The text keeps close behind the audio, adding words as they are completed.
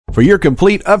For your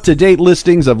complete up-to-date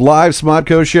listings of live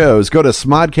Smodco shows, go to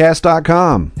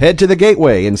smodcast.com. Head to the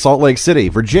Gateway in Salt Lake City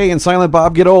for Jay and Silent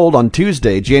Bob Get Old on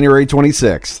Tuesday, January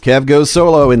 26th. Kev goes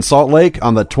solo in Salt Lake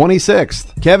on the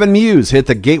 26th. Kevin Muse hit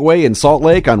the Gateway in Salt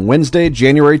Lake on Wednesday,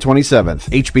 January 27th.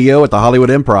 HBO at the Hollywood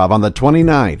Improv on the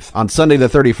 29th. On Sunday the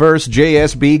 31st,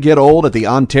 JSB Get Old at the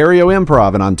Ontario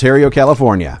Improv in Ontario,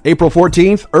 California. April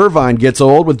 14th, Irvine Gets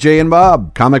Old with Jay and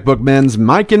Bob. Comic book men's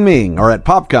Mike and Ming are at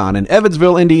PopCon in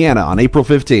Evansville, Indiana on April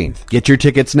 15th. Get your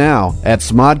tickets now at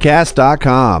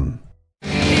smodcast.com.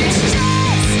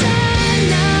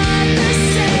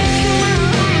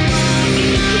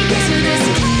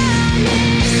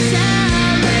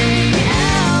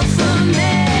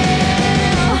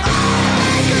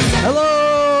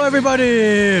 Hello,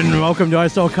 everybody, and welcome to I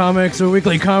Sell Comics, a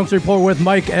weekly comics report with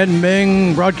Mike and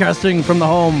Ming, broadcasting from the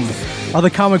home of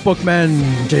the comic book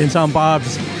men, Jay and Silent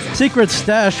Bob's secret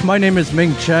stash. My name is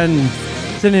Ming Chen.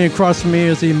 Sitting across from me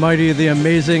is the mighty, the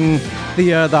amazing,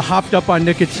 the hopped up on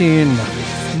nicotine,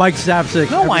 Mike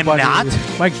Zapcic. No, everybody. I'm not.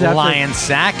 Mike Zapcic. Lion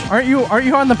sack. Aren't you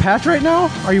on the patch right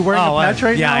now? Are you wearing the patch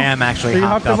right now? Yeah, I am actually. So you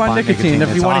hopped up on nicotine.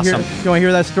 If you want to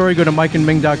hear that story, go to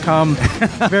mikeandming.com.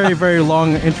 Very, very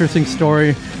long, interesting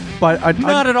story. But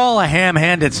not at all a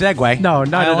ham-handed segue. No,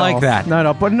 not at all. I like that. Not at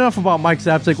all. But enough about Mike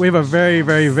Zapcic. We have a very,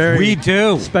 very, very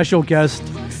special guest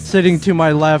sitting to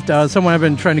my left. Someone I've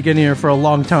been trying to get in here for a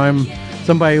long time.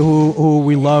 Somebody who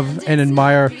we love and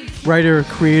admire. Writer,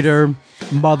 creator,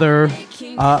 mother,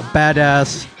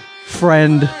 badass,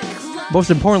 friend, most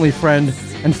importantly friend,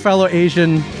 and fellow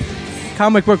Asian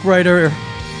comic book writer,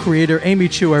 creator, Amy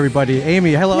Chu, everybody.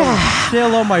 Amy, hello. Say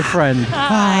hello, my friend.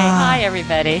 Hi,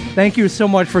 everybody. Thank you so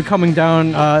much for coming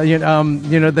down.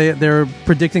 They're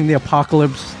predicting the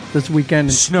apocalypse this weekend.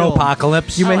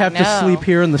 Snowpocalypse. You may have to sleep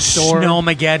here in the store.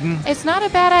 Snowmageddon. It's not a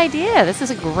bad idea. This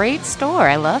is a great store.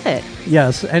 I love it.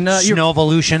 Yes, and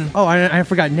Snowvolution. Oh, I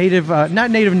forgot. Not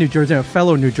native New Jersey, a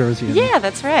fellow New Jerseyan. Yeah,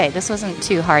 that's right. This wasn't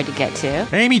too hard to get to.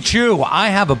 Amy Chu, I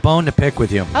have a bone to pick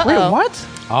with you. Uh-oh. Wait, what?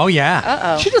 Oh, yeah.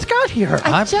 Uh-oh. She just got here.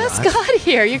 I just got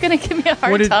here. You're going to give me a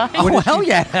hard time? Oh, hell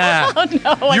yeah. Oh,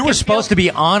 no. You were supposed to be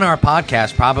on our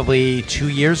podcast probably 2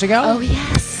 years ago. Oh,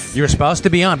 yes. You were supposed to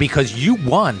be on because you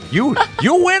won. You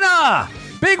winner.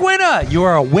 Big winner. You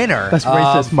are a winner. That's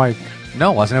racist, Mike.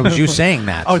 No, it wasn't. It was you saying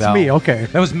that. Oh, it's me. Okay.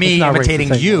 That was me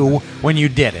imitating you when you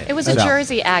did it. It was a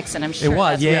Jersey accent, I'm sure. It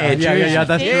was. Yeah,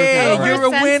 that's Jersey. You're a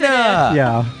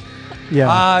winner.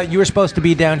 Yeah. You were supposed to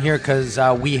be down here because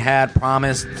we had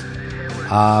promised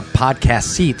podcast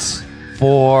seats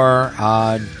for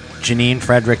Janine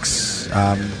Frederick's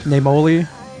Nemoli.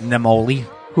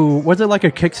 Who was it, like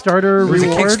a Kickstarter reward? It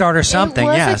was a Kickstarter something,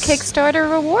 yes. It was a Kickstarter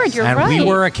reward, you're right. And we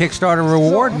were a Kickstarter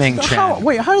reward, Ming Chen.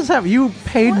 How does that... You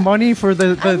paid money for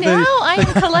the now I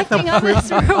am collecting on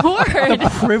this reward. The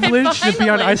privilege to be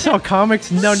on I Sell Comics?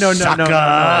 No. No.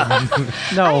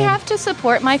 I have to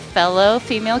support my fellow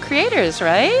female creators,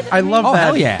 right? I love that.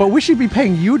 Hell yeah. But we should be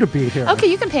paying you to be here. Okay,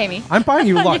 you can pay me. I'm buying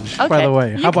you lunch, by the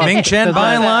way. How about Ming Chen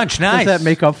buying lunch? Nice. Does that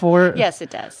make up for it? Yes, it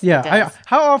does. Yeah. It does.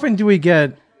 How often do we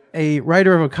get a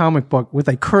writer of a comic book with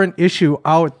a current issue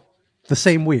out the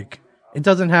same week? It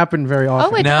doesn't happen very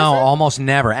often. Oh, it doesn't? Almost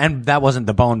never. And that wasn't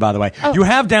the bone, by the way. Oh. You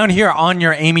have down here on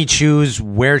your Amy Chu's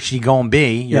Where She Gonna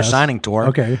Be, your signing tour.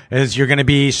 Okay. Is you're going to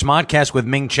be Smodcast with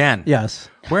Ming Chen. Yes.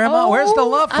 Where's the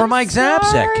love for Mike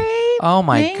Zapcic? Oh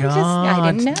my God.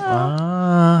 I didn't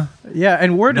know. Yeah,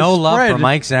 and word no is love spread. for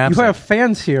Mike Zapcic. You have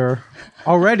fans here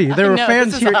already. There were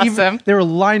fans here. Awesome. They were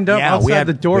lined up outside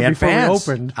the door before fans.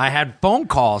 we opened. I had phone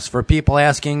calls for people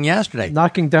asking yesterday.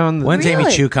 Knocking down the... When's Amy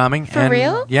Chu coming? For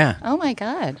real? Yeah. Oh, my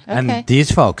God. Okay. And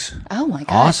these folks. Oh, my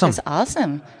God. Awesome. That's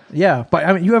awesome. Yeah, but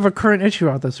I mean, you have a current issue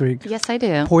out this week. Yes, I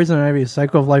do. Poison Ivy,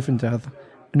 Cycle of Life and Death.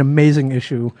 An amazing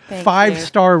issue. Thank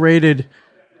 5-star rated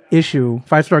issue.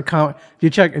 5-star comment.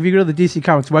 If you go to the DC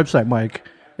Comics website, Mike,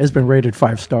 it's been rated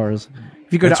 5 stars.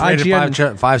 If you go to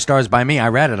IGN, 5 stars by me. I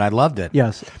read it. I loved it.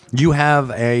 Yes. You have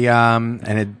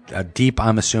a deep,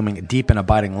 I'm assuming, deep and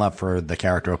abiding love for the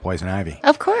character of Poison Ivy.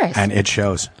 Of course. And it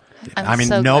shows.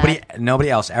 Nobody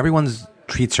else. Everyone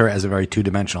treats her as a very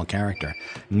two-dimensional character.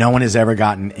 No one has ever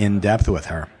gotten in depth with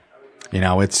her.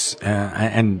 It's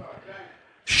and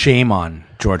shame on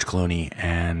George Clooney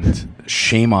and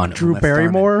shame on Drew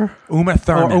Barrymore, Uma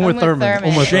Thurman. Uma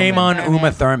Thurman. Shame on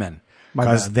Uma Thurman. My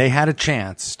Because bad. they had a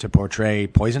chance to portray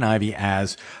Poison Ivy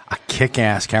as a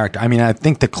kick-ass character. I mean, I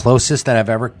think the closest that I've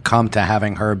ever come to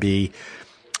having her be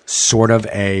sort of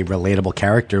a relatable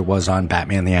character was on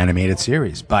Batman the Animated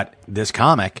Series. But this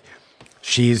comic,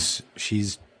 she's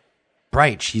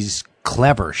bright, she's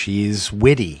clever, she's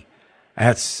witty.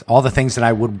 That's all the things that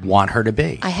I would want her to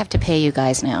be. I have to pay you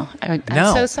guys now. I'm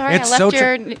so sorry. I left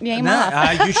your name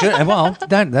off. You should. Well,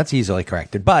 that's easily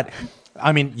corrected. But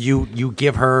I mean, you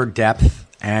give her depth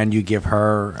and you give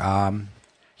her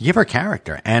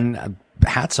character. And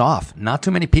hats off. Not too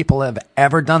many people have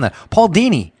ever done that. Paul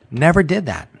Dini never did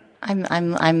that.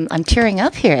 I'm tearing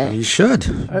up here. You should.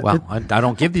 Well, I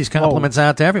don't give these compliments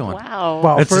out to everyone. Wow.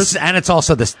 Well, and it's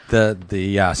also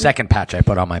the second patch I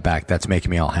put on my back that's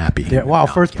making me all happy. Yeah. Wow.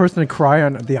 First person to cry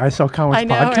on the I Sell Comics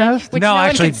podcast. Right? Which no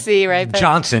actually, one can see, right? But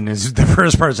Johnson is the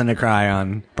first person to cry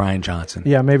on Brian Johnson.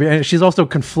 Yeah, maybe. And she's also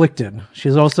conflicted.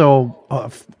 She's also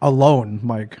alone,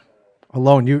 Mike.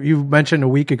 Alone. You mentioned a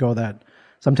week ago that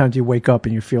sometimes you wake up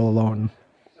and you feel alone.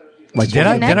 Like, did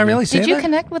I really say that? Did you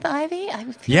connect with Ivy?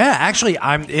 Yeah, actually,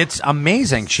 it's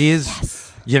amazing. She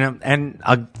is,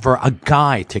 and for a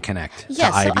guy to connect to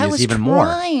Ivy is even more. I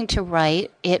was trying to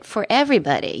write it for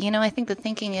everybody. I think the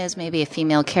thinking is maybe a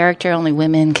female character, only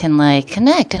women can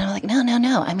connect. And I'm like,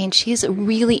 no. I mean, she's a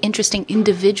really interesting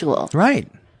individual. Right.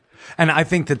 And I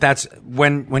think that's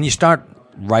when you start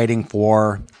writing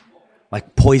for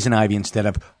Poison Ivy instead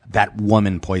of that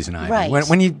woman Poison Ivy. Right.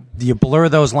 When you blur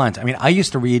those lines. I mean, I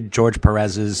used to read George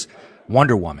Perez's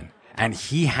Wonder Woman, and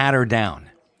he had her down.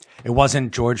 It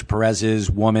wasn't George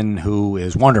Perez's woman who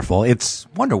is wonderful. It's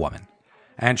Wonder Woman.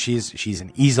 And she's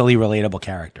an easily relatable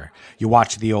character. You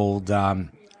watch the old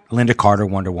Linda Carter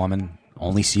Wonder Woman,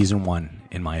 only season 1,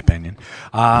 in my opinion.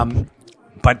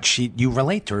 But you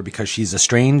relate to her because she's a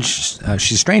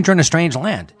stranger in a strange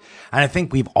land. And I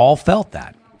think we've all felt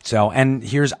that. So, and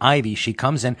here's Ivy. She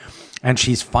comes in, and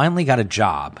she's finally got a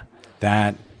job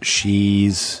that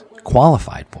she's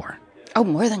qualified for. Oh,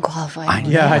 more than qualified.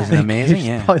 I think amazing.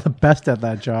 She's probably the best at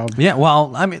that job. Yeah,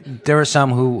 well, I mean, there are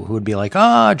some who would be like,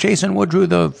 Jason Woodrue,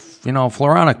 the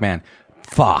Floronic Man.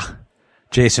 Fuh.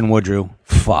 Jason Woodrue.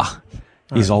 Fuh.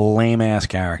 He's a lame ass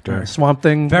character. Swamp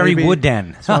Thing. Very maybe.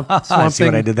 Wooden. Swamp See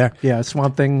what I did there? Yeah,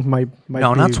 Swamp Thing might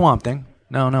No, be, not Swamp Thing.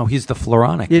 No, he's the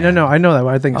Floronic. Yeah, no, I know that,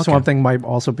 but I think Swamp Thing might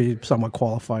also be somewhat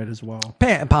qualified as well.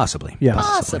 Possibly. Yes.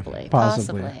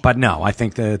 Possibly. But no, I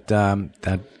think that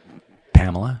that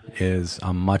Pamela is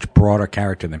a much broader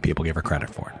character than people give her credit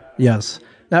for. Yes.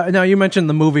 Now you mentioned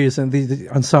the movies and the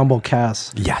ensemble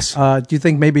cast. Yes. Do you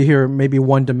think maybe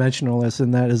one-dimensionalist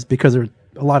in that is because there are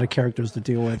a lot of characters to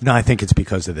deal with? No, I think it's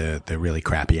because of the really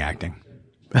crappy acting.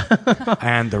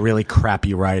 And the really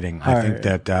crappy writing. I think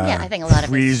that I think a lot of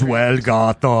Freeze well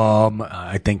Gotham.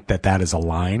 I think that is a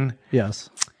line. Yes.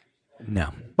 No.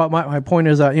 But my point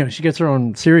is that she gets her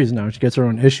own series now. She gets her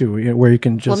own issue where you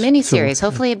can just miniseries.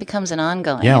 Hopefully, it becomes an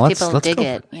ongoing. Yeah, if people dig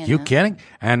it. You kidding?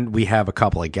 And we have a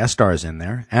couple of guest stars in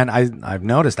there. And I've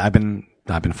noticed. I've been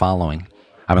following.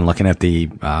 I've been looking at the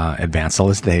advanced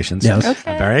solicitations. Yes.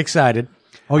 Okay. I'm very excited.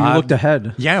 Oh, you looked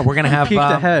ahead. Yeah, we're gonna have peeked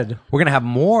ahead. We're gonna have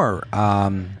more.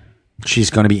 She's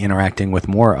going to be interacting with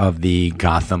more of the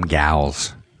Gotham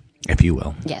gals, if you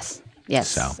will. Yes.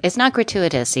 So. It's not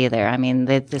gratuitous either. I mean,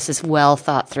 this is well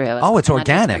thought through. It's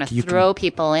organic. You throw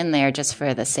people in there just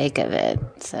for the sake of it.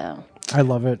 So I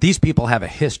love it. These people have a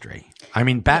history. I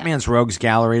mean, Batman's Rogues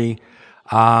Gallery,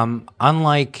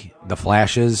 unlike the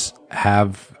Flashes,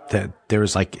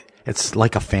 there's it's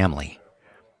like a family.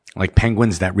 Like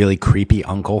Penguin's that really creepy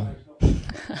uncle.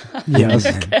 Yes.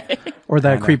 Okay. Or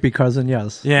that creepy cousin,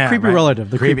 yes. Yeah. Creepy relative.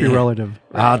 The creepy relative.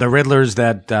 Right. The Riddler's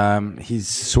that he's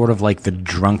sort of like the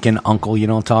drunken uncle you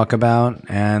don't talk about.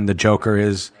 And the Joker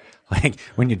is like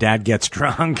when your dad gets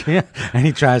drunk and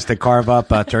he tries to carve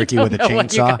up a turkey with a chainsaw.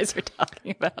 What you guys are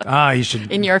talking about. You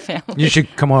should. In your family. You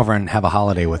should come over and have a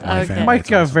holiday with my family. Mike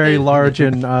got a very large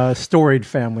and storied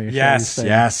family. Yes,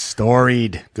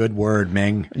 storied. Good word,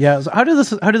 Ming. Yeah. So how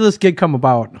did this gig come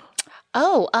about?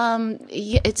 Oh,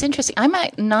 it's interesting. I'm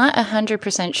not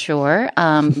 100% sure,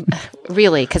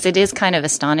 really, because it is kind of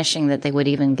astonishing that they would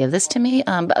even give this to me.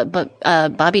 But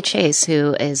Bobby Chase,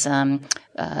 who is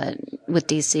with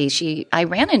DC, I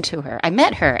ran into her. I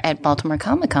met her at Baltimore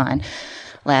Comic-Con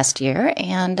last year,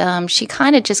 and she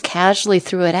kind of just casually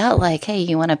threw it out like, hey,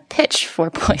 you want to pitch for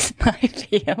Poison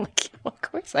Ivy? I'm like, well, of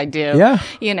course I do. Yeah.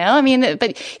 I mean,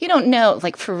 but you don't know,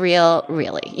 like, for real,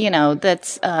 really.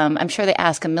 That's, I'm sure they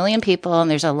ask a million people, and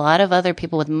there's a lot of other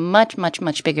people with much, much,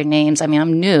 much bigger names. I mean,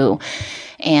 I'm new.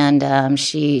 And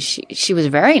she was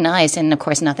very nice, and of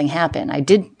course nothing happened. I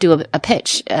did do a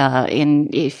pitch,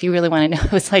 if you really want to know,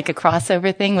 it was like a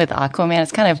crossover thing with Aquaman.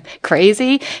 It's kind of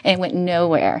crazy, and it went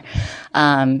nowhere.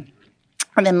 And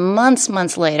then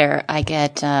months later, I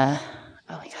get, oh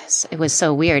my gosh, it was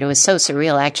so weird. It was so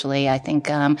surreal, actually. I think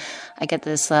I get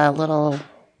this little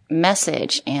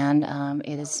message, and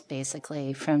it is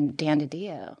basically from Dan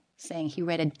DiDio saying he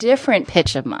read a different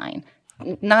pitch of mine.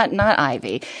 not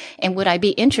Ivy. And would I be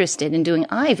interested in doing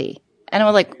Ivy? And I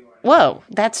was like, whoa,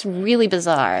 that's really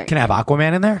bizarre. Can I have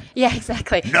Aquaman in there? Yeah,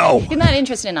 exactly. No. He's not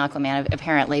interested in Aquaman,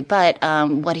 apparently. But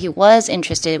what he was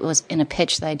interested was in a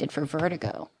pitch that I did for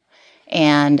Vertigo.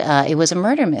 And it was a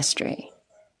murder mystery.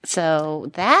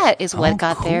 So that is what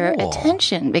got their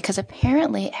attention, because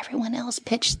apparently everyone else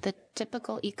pitched the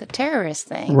typical eco-terrorist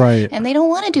thing. Right. And they don't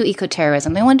want to do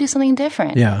eco-terrorism. They want to do something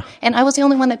different. Yeah. And I was the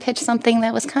only one that pitched something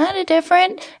that was kind of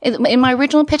different. In my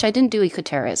original pitch, I didn't do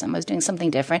eco-terrorism. I was doing something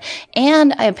different.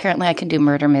 And apparently I can do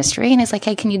murder mystery. And it's like,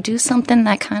 hey, can you do something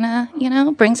that kind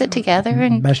of, brings it together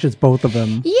and meshes both of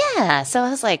them? Yeah. So I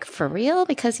was like, for real?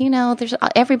 Because, there's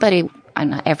everybody,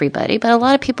 not everybody, but a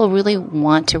lot of people really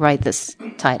want to write this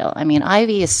title. I mean,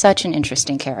 Ivy is such an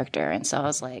interesting character. And so I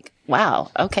was like,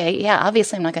 wow, okay, yeah,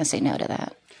 obviously I'm not going to say no to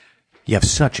that. You have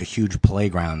such a huge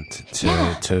playground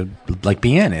to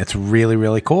be in. It's really,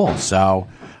 really cool. So,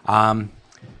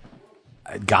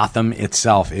 Gotham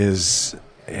itself it's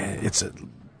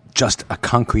just a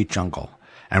concrete jungle.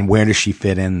 And where does she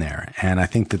fit in there? And I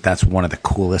think that's one of the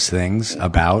coolest things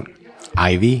about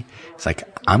Ivy. It's like,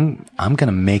 I'm going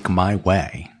to make my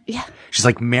way. Yeah. She's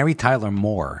like Mary Tyler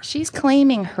Moore. She's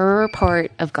claiming her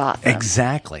part of Gotham.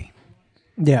 Exactly.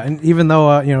 Yeah, and even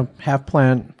though, half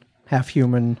plant, half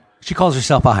human. She calls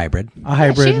herself a hybrid.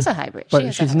 Yeah, she is a hybrid.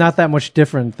 But she's not that much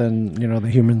different than, the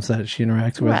humans that she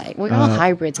interacts with. Right. We're all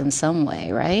hybrids in some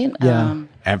way, right? Yeah.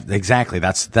 Exactly.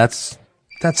 That's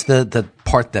the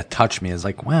part that touched me, is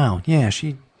like, wow, yeah,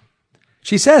 she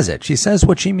says it. She says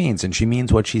what she means, and she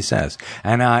means what she says.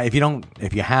 And if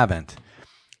you haven't,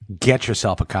 get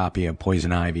yourself a copy of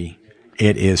Poison Ivy.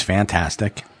 It is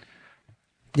fantastic.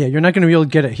 Yeah, you're not going to be able to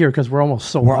get it here because we're almost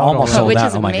sold out. We're almost sold which out.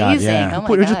 is Oh my amazing. God, yeah. Oh my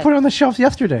We God. just put it on the shelves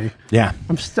yesterday. Yeah.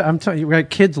 I'm telling you, we got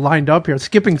kids lined up here,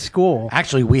 skipping school.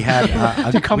 Actually, we had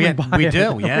to come and buy we it.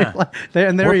 do, yeah.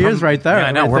 And there he is right there. Yeah,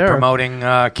 I know. right We're there.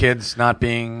 promoting kids not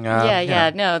being.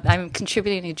 No, I'm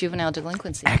contributing to juvenile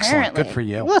delinquency. Excellent. Apparently. Good for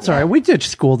you. Well, that's all right. We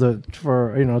ditched school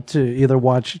to either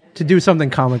watch, to do something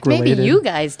comic related. Maybe you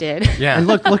guys did. Yeah. And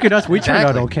look at us. We turned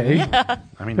out Exactly. okay.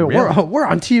 I mean, We're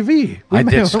on TV. I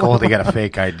did school to get a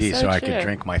fake ID so I true. could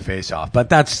drink my face off. But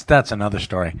that's another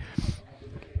story.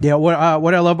 Yeah, what I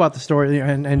love about the story,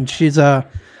 and she's not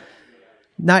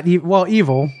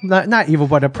evil, not evil,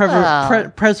 but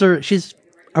she's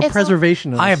a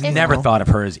preservationist. I have never thought of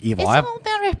her as evil. It's all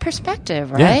about her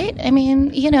perspective, right? Yeah. I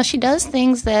mean, she does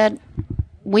things that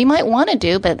we might want to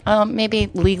do, but maybe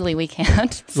legally we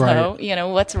can't. So, Right.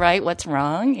 What's right, what's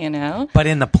wrong, But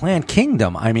in the plant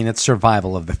kingdom, I mean, it's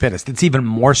survival of the fittest. It's even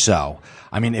more so.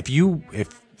 I mean, if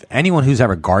anyone who's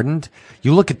ever gardened,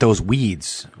 you look at those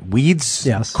weeds. Weeds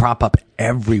crop up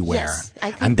everywhere, Yes,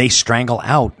 I think and they strangle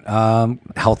out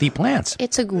healthy plants.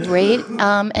 it's a great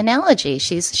analogy.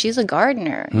 She's a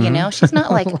gardener, She's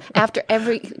not like after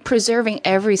preserving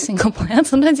every single plant.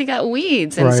 Sometimes you got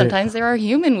weeds, and Right. sometimes there are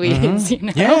human weeds,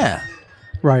 Yeah.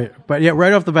 Right, but yeah,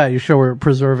 right off the bat, you show her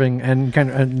preserving and kind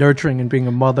of nurturing and being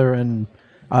a mother and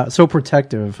so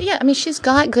protective. Yeah, I mean, she's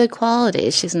got good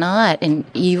qualities. She's not an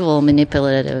evil,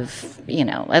 manipulative,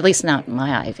 at least not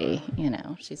my Ivy,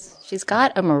 She's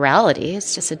got a morality.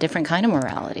 It's just a different kind of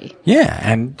morality. Yeah,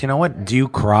 and you know what? Do you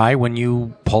cry when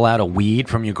you pull out a weed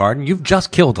from your garden? You've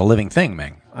just killed a living thing,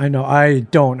 Ming. I know, I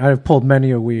don't. I've pulled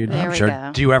many a weed. There we Sure.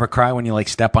 go. Do you ever cry when you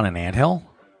step on an anthill?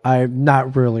 I'm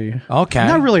not really. Okay. I'm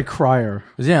not really a crier.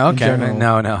 Yeah, in okay. general.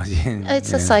 No.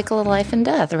 It's a cycle of life and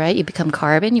death, right? You become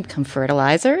carbon, you become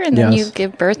fertilizer, and then Yes. you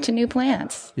give birth to new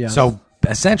plants. Yeah. So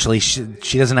essentially,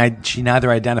 she doesn't. She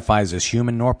neither identifies as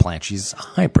human nor plant. She's a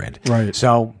hybrid. Right.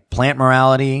 So plant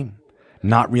morality,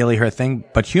 not really her thing,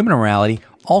 but human morality,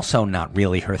 also not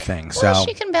really her thing. Well, So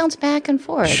she can bounce back and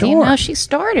forth. Sure. She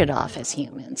started off as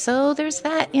human, so there's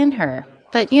that in her.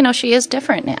 But she is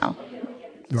different now.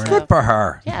 good for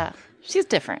her. Yeah, she's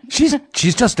different. She's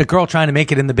just a girl trying to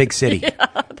make it in the big city.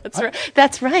 That's right.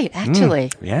 That's right.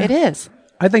 Actually, yeah. it is.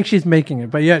 I think she's making it,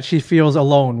 but yet she feels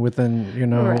alone within,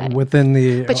 Right. within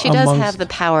the. But she does amongst- have the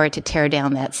power to tear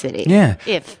down that city. Yeah.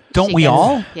 If Don't she we gets-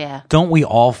 all? Yeah. Don't we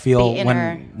all feel The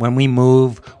inner- when we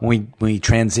move, when we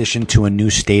transition to a new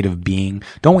state of being,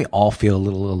 don't we all feel a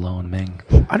little alone, Ming?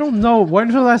 I don't know.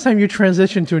 When's the last time you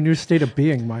transitioned to a new state of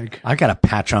being, Mike? I got a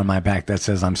patch on my back that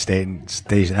says I'm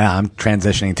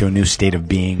transitioning to a new state of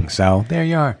being. So there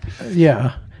you are.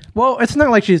 Yeah. Well, it's not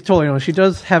like she's totally alone. She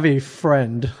does have a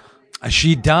friend.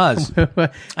 She does.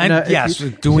 And yes,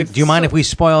 do you mind if we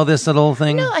spoil this little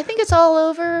thing? No, I think it's all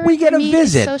over. We get a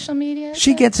visit. Social media.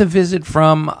 She gets a visit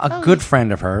from a good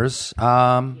friend of hers,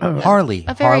 Harley.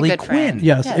 A very Harley good Quinn. friend.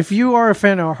 Yes, if you are a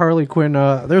fan of Harley Quinn,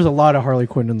 there's a lot of Harley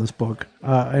Quinn in this book,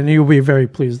 and you'll be very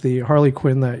pleased. The Harley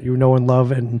Quinn that you know and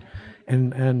love, and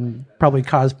probably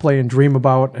cosplay and dream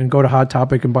about, and go to Hot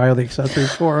Topic and buy all the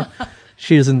accessories for.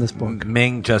 She is in this book.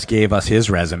 Ming just gave us his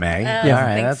resume. Yeah, all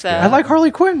right, that's so. good. I like Harley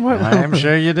Quinn. I'm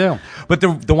sure you do. But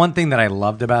the one thing that I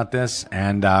loved about this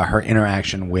and her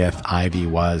interaction with Ivy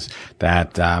was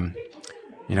that, the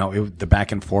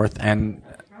back and forth. And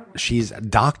she's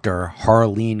Dr.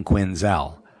 Harleen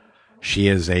Quinzel. She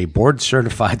is a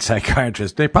board-certified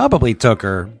psychiatrist. They probably took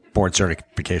her board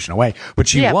certification away, but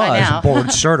she was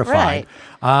board certified.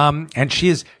 Right. And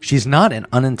she's not an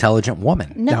unintelligent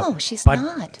woman. No, she's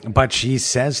not. But she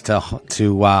says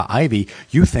to Ivy,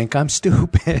 "You think I'm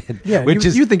stupid?" Yeah,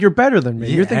 you think you're better than me.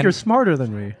 Yeah, you think you're smarter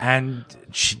than me. And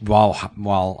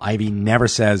while Ivy never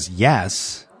says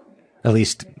yes, at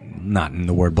least not in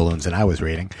the word balloons that I was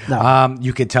reading,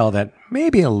 you could tell that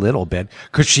maybe a little bit,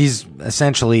 because she's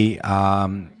essentially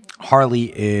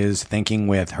Harley is thinking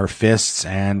with her fists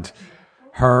and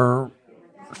her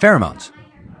pheromones.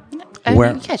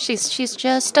 She's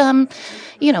just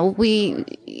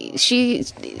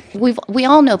we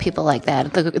all know people like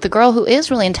that. The girl who is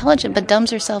really intelligent but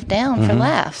dumbs herself down for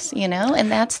laughs,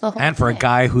 and that's the whole. And for a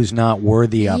guy who's not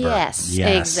worthy of her. Yes,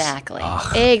 exactly,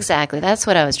 exactly. That's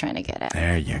what I was trying to get at.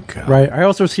 There you go. Right. I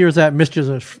also see her as that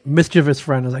mischievous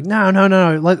friend. Is like, no.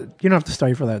 You don't have to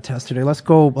study for that test today. Let's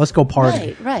go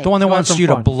party. Right. The one that wants you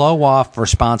fun. to blow off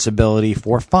responsibility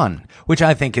for fun, which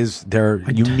I think is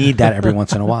you need that every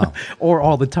once in a while. Or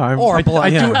all the time.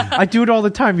 I do it all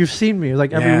the time. You've seen me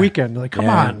like every weekend. Like,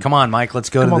 come on, Mike, let's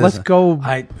go to this. Let's go.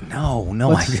 I've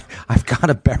got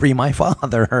to bury my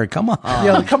father. Come on.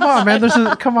 Yeah, come on, man. There's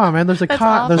a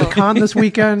con. There's a con this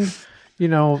weekend.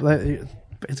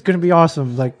 It's gonna be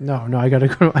awesome. Like, no, I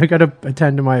gotta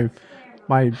attend to my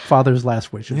father's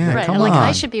last wishes. Yeah, right. Come on. on.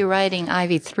 I should be writing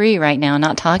Ivy 3 right now,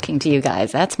 not talking to you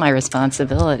guys. That's my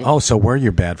responsibility. Oh, so we're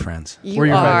your bad friends.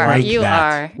 You are.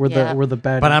 We're the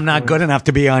bad. But I'm not good enough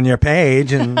to be on your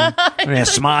page and a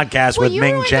Smodcast with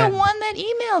Ming you Chen. were the one that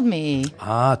emailed me.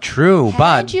 True.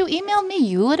 Had you emailed me,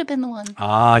 you would have been the one.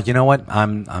 You know what?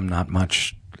 I'm not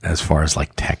much as far as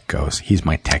like tech goes. He's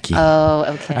my techie.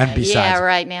 Oh, okay. And besides,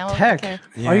 right now. Tech. Okay.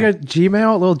 Yeah. Oh, you got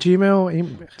Gmail, a little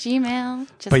Gmail. Gmail.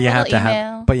 Just but you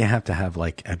have to have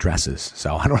like addresses.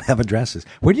 So I don't have addresses.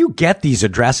 Where do you get these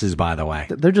addresses, by the way?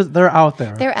 They're out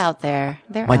there. They're out there.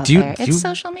 It's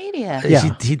social media.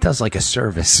 Yeah. He does like a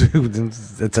service.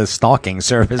 It's a stalking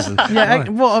service. Yeah.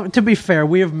 Well, to be fair,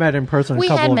 we have met in person. We a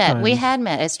couple had of met. times. We had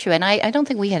met. It's true, and I don't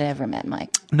think we had ever met,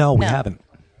 Mike. No, we haven't.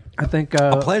 I think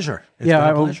a pleasure.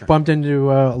 I bumped into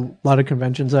a lot of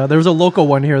conventions. There was a local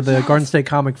one here, the Garden State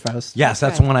Comic Fest. Yes,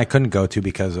 that's the one I couldn't go to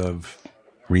because of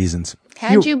reasons.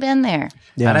 Had you been there?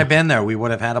 Yeah. Had I been there, we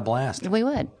would have had a blast. We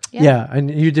would. Yeah,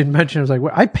 and you did mention, I was like,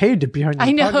 well, I paid to be on your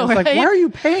I know, podcast. right? Like, why are you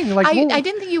paying? Like, I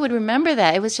didn't think you would remember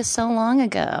that. It was just so long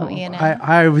ago,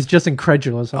 I was just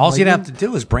incredulous. All you'd have to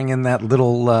do is bring in that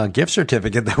little gift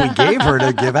certificate that we gave her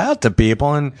to give out to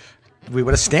people, and we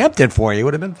would have stamped it for you. It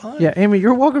would have been fine. Yeah, Amy,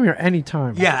 you're welcome here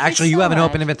anytime. Yeah, actually, you have an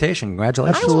open invitation.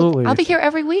 Congratulations. Absolutely. I'll be here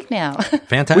every week now.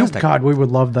 Fantastic. We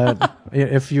would love that.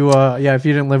 If you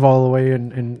didn't live all the way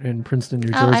in Princeton, New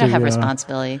Jersey. I don't have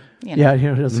responsibility. Yeah,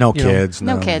 no kids,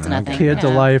 nothing. Kids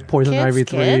Alive, Poison Ivy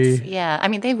 3. Kids, yeah, I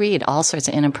mean they read all sorts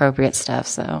of inappropriate stuff,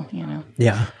 so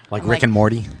Yeah, like Rick and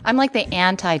Morty. I'm like the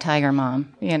anti-Tiger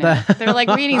mom. They're like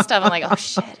reading stuff. I'm like, oh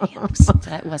shit,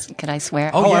 that wasn't. Could I swear?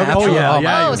 Oh yeah,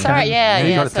 yeah. Oh, sorry,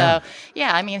 yeah. So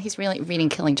I mean, he's really reading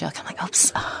Killing Joke. I'm like,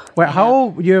 oops. Wait, how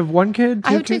old? You have one kid?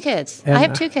 I have two kids. I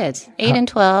have two kids, 8 and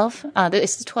 12.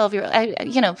 This is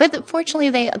 12-year-old. But fortunately,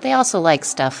 they also like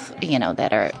stuff,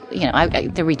 that are,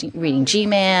 they're reading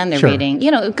G-Man. They're reading,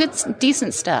 good,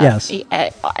 decent stuff. Yes.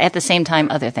 At the same time,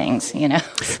 other things, So.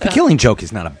 The Killing Joke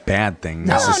is not a bad thing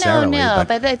necessarily. No.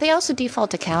 But they also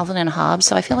default to Calvin and Hobbes,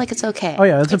 so I feel like it's okay. Oh,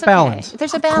 yeah, it's a balance. Okay.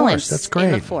 There's a balance. That's great.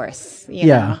 In the Force.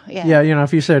 Yeah.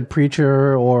 If you said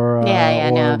Preacher or...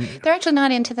 no. They're actually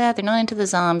not into that. They're not into the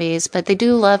zombies, but they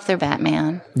do love their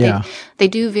Batman. Yeah. They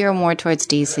do veer more towards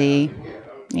DC,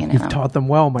 You've taught them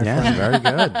well, my friend. Yeah, very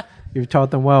good. You've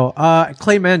taught them well.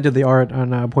 Clay Mann did the art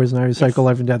on Poison Ivy, Psycho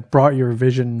Life and Death, brought your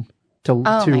vision to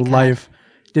life.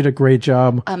 Did a great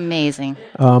job. Amazing.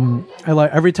 I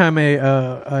like every time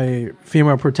a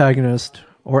female protagonist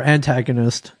or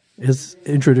antagonist is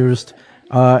introduced,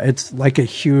 it's like a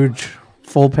huge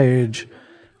full page,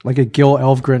 like a Gil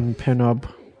Elfgren pinup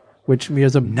which me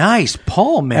as a nice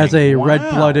pull, man. As a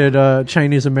red-blooded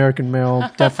Chinese American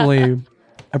male, definitely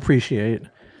appreciate.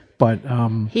 But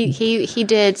he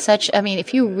did such. I mean,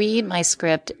 if you read my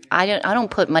script, I don't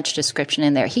put much description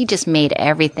in there. He just made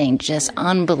everything just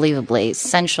unbelievably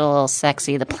sensual,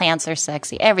 sexy. The plants are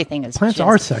sexy. Everything is. Plants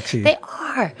are sexy. They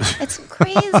are. It's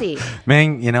crazy.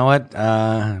 Ming, you know what?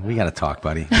 We got to talk,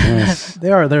 buddy. Yes.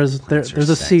 They are. There's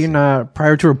a scene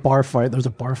prior to a bar fight. There's a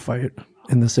bar fight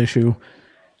in this issue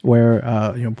where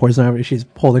Poison Ivy, she's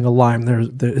holding a lime.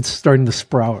 It's starting to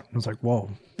sprout. I was like,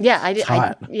 whoa. Yeah, I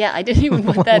didn't even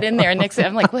put that in there. Next,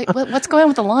 I'm like, wait, what's going on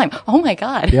with the lime? Oh my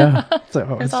god! Yeah,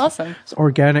 it's awesome. It's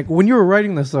organic. When you were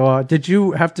writing this, though, did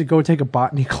you have to go take a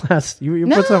botany class? You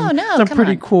put some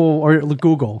pretty cool or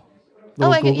Google.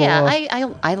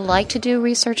 I like to do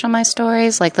research on my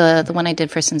stories, like the one I did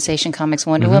for Sensation Comics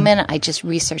Wonder Woman. I just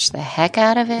researched the heck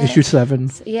out of it. Issue 7.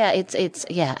 Because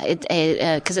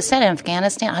it's set in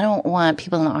Afghanistan. I don't want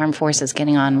people in the armed forces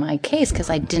getting on my case because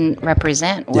I didn't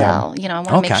represent well. I want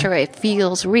to make sure it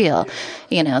feels real.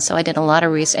 So I did a lot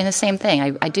of research. And the same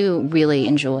thing, I do really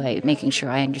enjoy making sure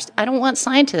I understand. I don't want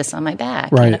scientists on my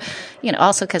back. Right.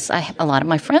 Also because a lot of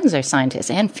my friends are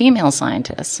scientists and female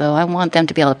scientists, so I want them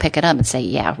to be able to pick it up and say,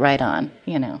 yeah, right on,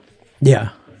 Yeah.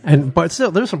 But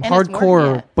still, there's some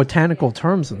hardcore botanical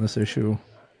terms in this issue.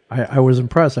 I was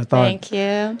impressed. I thought. Thank you.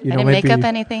 I didn't make up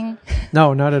anything.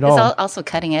 No, not at all. It's also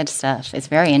cutting edge stuff. It's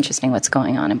very interesting what's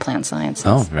going on in plant sciences.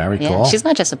 Oh, very cool. She's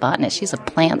not just a botanist. She's a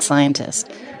plant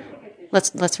scientist.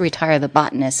 Let's retire the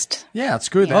botanist. Yeah,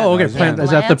 screw that. Oh, okay. Is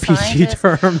that the PC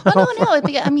term? No.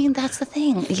 I mean, that's the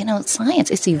thing.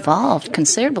 Science, it's evolved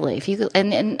considerably.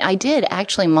 And I did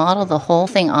actually model the whole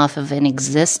thing off of an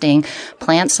existing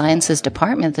plant sciences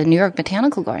department, the New York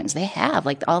Botanical Gardens. They have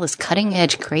like all this cutting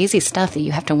edge, crazy stuff that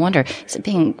you have to wonder, is it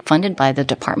being funded by the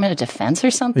Department of Defense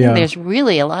or something? Yeah. There's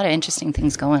really a lot of interesting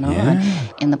things going on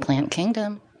in the plant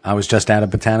kingdom. I was just at a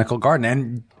botanical garden,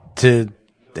 and to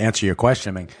answer your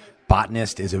question, I mean,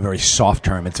 botanist is a very soft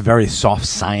term. It's a very soft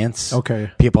science. Okay.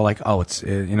 People are like, oh, it's,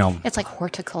 It's like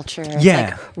horticulture. Yeah.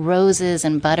 It's like roses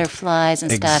and butterflies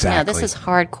and stuff. No, this is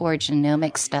hardcore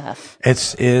genomic stuff.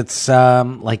 It's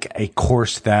like a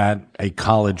course that a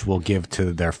college will give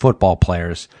to their football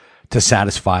players to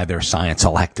satisfy their science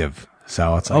elective.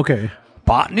 So it's like, okay.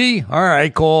 Botany? All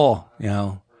right, cool.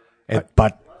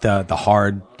 But the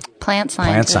hard plant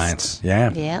science.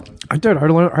 Yeah. Yeah. I did. I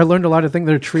learned a lot of things.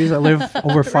 There are trees that live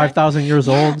over 5,000 years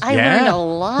old. I learned a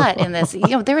lot in this.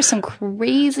 There are some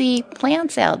crazy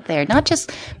plants out there, not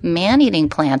just man-eating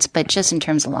plants, but just in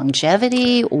terms of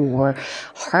longevity or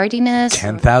hardiness.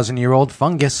 10,000-year-old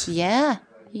fungus. Yeah.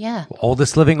 Yeah.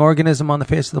 Oldest living organism on the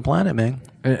face of the planet, man.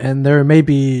 And there may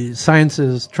be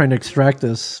sciences trying to extract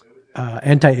this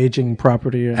anti-aging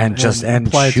property and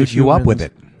shoot you up with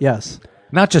it. Yes.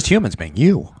 Not just humans, man.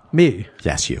 You. Me.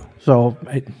 Yes, you. So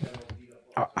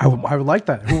I would like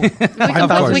that.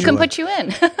 We can put you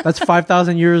in. That's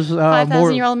 5,000 years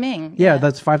 5,000-year-old Ming. Yeah,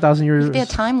 that's 5,000 years. You'd be a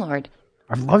Time Lord.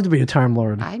 I'd love to be a Time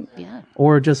Lord.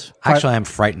 Or just... Actually, I'm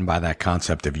frightened by that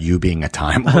concept of you being a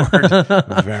Time Lord.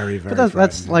 Very, very but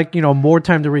that's like, more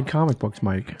time to read comic books,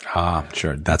 Mike.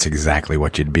 Sure. That's exactly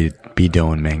what you'd be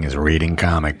doing, Ming, is reading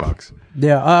comic books.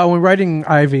 Yeah, when writing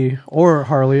Ivy or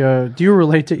Harley, do you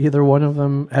relate to either one of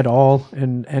them at all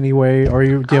in any way? Or do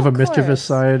you have a mischievous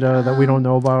side that we don't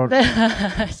know about?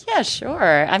 Yeah,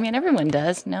 sure. I mean, everyone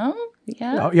does, no?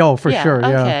 Yeah. For sure.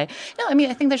 Yeah. Okay. No, I mean,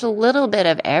 I think there's a little bit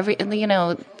of every.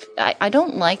 I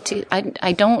don't like to.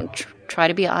 I don't try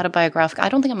to be autobiographical. I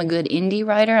don't think I'm a good indie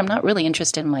writer. I'm not really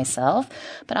interested in myself.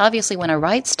 But obviously, when I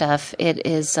write stuff, it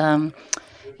is.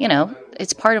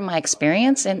 It's part of my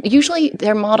experience, and usually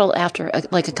they're modeled after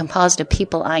a composite of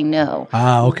people I know.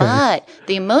 Okay. But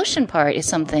the emotion part is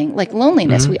something like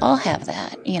loneliness. We all have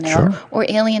that, Sure. Or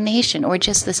alienation, or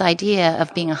just this idea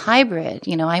of being a hybrid.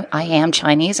 I am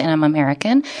Chinese and I'm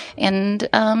American, and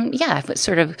I've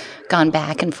sort of gone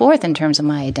back and forth in terms of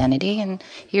my identity. And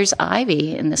here's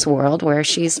Ivy in this world where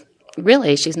she's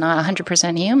not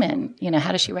 100% human.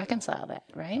 How does she reconcile that,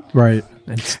 right? Right.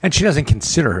 And she doesn't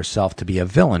consider herself to be a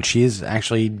villain. She is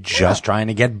actually just trying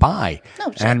to get by.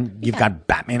 No, and you've got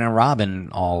Batman and Robin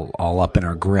all up in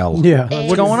her grill. Yeah. Exactly.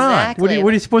 What's going on? What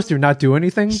are you supposed to do? Not do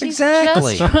anything? She's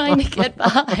exactly. just trying to get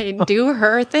by and do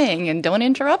her thing and don't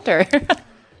interrupt her.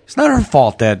 It's not her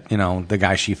fault that, the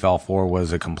guy she fell for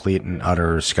was a complete and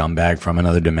utter scumbag from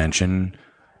another dimension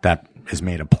that is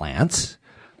made of plants.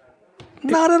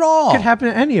 Not at all. It could happen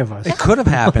to any of us. It could have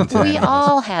happened to We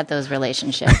all had those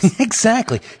relationships.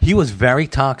 Exactly. He was very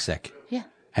toxic. Yeah.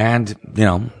 And,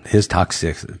 his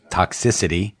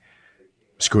toxicity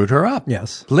screwed her up.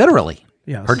 Yes. Literally.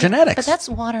 Yes. Her genetics. But that's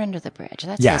water under the bridge.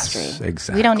 That's Yes, history.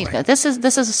 exactly. We don't need to go. This is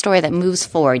a story that moves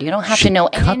forward. You don't have to know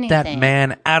anything. Cut that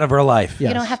man out of her life. Yes.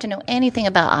 You don't have to know anything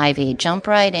about Ivy. Jump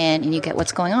right in, and you get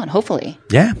what's going on. Hopefully.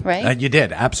 Yeah. Right? You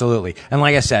did, absolutely. And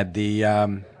like I said,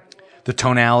 the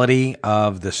tonality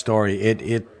of the story,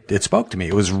 it spoke to me.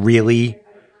 It was really,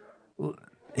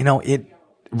 it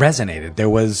resonated. There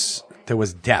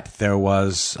was depth. There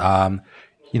was,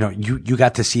 you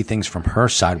got to see things from her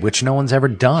side, which no one's ever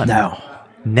done. No.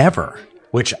 Never.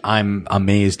 Which I'm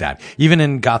amazed at. Even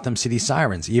in Gotham City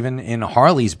Sirens, even in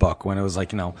Harley's book, when it was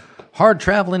like, hard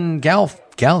traveling gal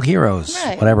heroes,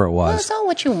 Right. whatever it was. Well, it's all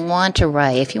what you want to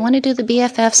write. If you want to do the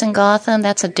BFFs in Gotham,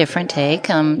 that's a different take.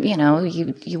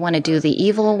 You want to do the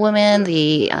evil woman,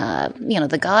 the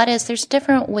goddess. There's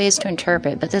different ways to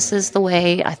interpret, but this is the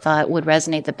way I thought would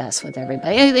resonate the best with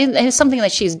everybody. It's something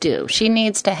that she's due. She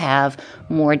needs to have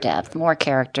more depth, more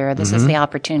character. This is the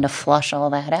opportunity to flush all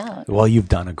that out. Well, you've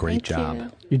done a great Thank job.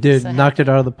 you. You did. So Knocked it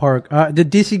out of the park.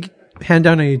 Did DC hand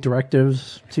down any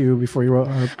directives to you before you wrote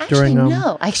during? Actually,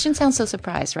 no. I shouldn't sound so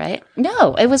surprised, right?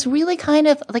 No, it was really kind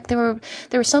of like there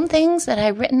were some things that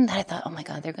I'd written that I thought, oh my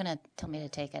God, they're going to tell me to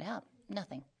take it out.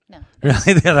 Nothing. No.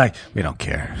 Really? They're like, we don't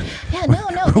care. Yeah,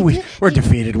 no. We're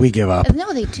defeated. We give up.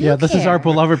 No, they do. Yeah, this is our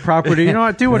beloved property. You know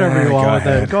what? Do whatever you want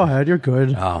with it. Go ahead. You're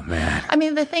good. Oh, man. I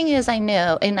mean, the thing is, I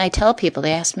know, and I tell people,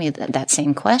 they ask me that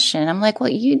same question. I'm like, well,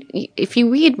 if you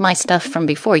read my stuff from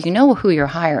before, you know who you're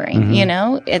hiring.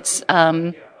 It's,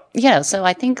 so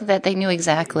I think that they knew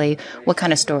exactly what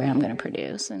kind of story I'm going to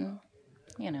produce. And,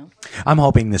 I'm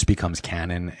hoping this becomes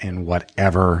canon in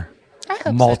whatever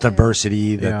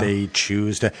multiversity that they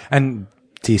choose to. And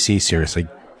DC, seriously,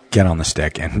 get on the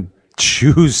stick and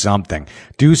choose something.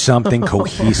 Do something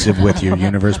cohesive with your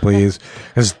universe, please.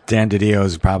 Because Dan DiDio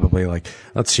is probably like,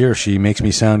 let's hear if she makes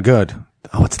me sound good.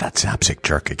 Oh, it's that Zapsik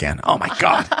jerk again. Oh, my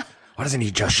God. Why doesn't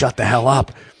he just shut the hell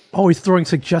up? Oh, he's throwing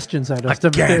suggestions at us.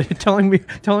 telling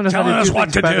us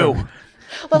what to do.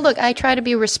 Well, look, I try to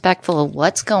be respectful of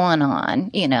what's going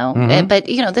on, but,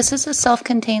 this is a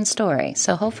self-contained story.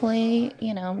 So hopefully,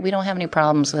 we don't have any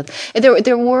problems with,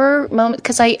 there were moments,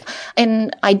 because I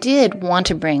did want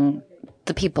to bring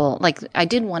the people, like, I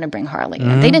did want to bring Harley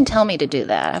in. They didn't tell me to do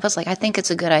that. I was like, I think it's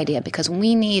a good idea because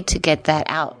we need to get that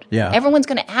out. Yeah. Everyone's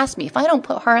going to ask me if I don't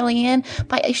put Harley in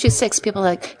by issue 6. People are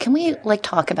like, can we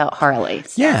talk about Harley?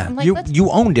 So yeah, I'm like,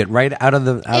 you owned it right out of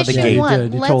the issue gate.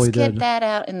 1, You let's totally get did. that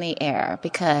out in the air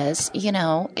because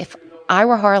if I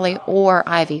were Harley or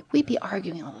Ivy, we'd be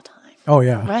arguing all the time. Oh,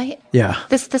 yeah. Right? Yeah.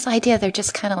 This idea they're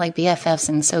just kind of like BFFs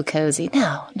and so cozy.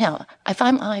 No. If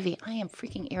I'm Ivy, I am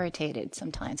freaking irritated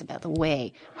sometimes about the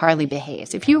way Harley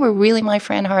behaves. If you were really my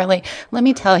friend Harley, let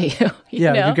me tell you.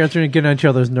 You guys are going to get on each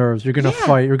other's nerves. You're going to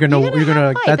fight. You're going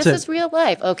to. That's This is real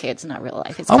life. Okay, it's not real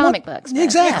life. It's comic books. But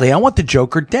Exactly. yeah. I want the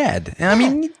Joker dead. I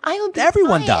mean,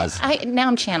 everyone does. Now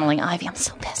I'm channeling Ivy. I'm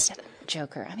so pissed at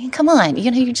Joker. I mean, come on.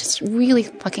 You're just really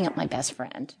fucking up my best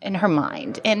friend in her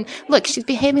mind. And look, she's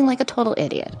behaving like a total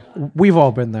idiot. We've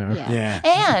all been there. Yeah.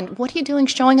 And what are you doing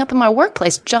showing up in my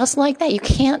workplace just like that? You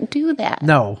can't do that.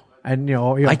 No. And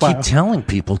I keep telling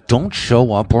people, don't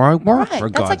show up where I work,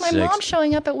 for That's God's like my mom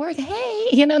showing up at work.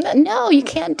 Hey, no, you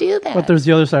can't do that. But there's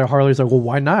the other side of Harley's like, well,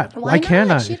 why not? Why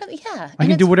can't I? I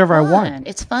can do whatever I want.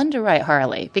 It's fun to write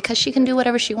Harley because she can do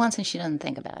whatever she wants and she doesn't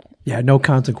think about it. Yeah, no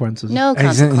consequences. No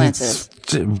consequences.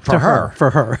 For her. For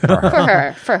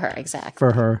her. For her, exactly.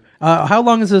 For her. How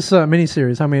long is this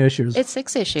miniseries? How many issues? It's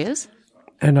 6 issues.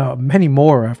 And many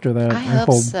more after that. I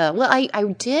hope so. Well, I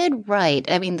did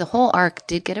write. I mean, the whole arc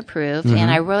did get approved,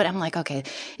 and I wrote. I'm like, okay,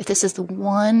 if this is the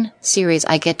one series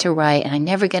I get to write, and I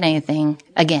never get anything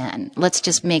again, let's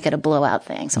just make it a blowout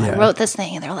thing. So I wrote this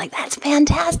thing, and they're like, that's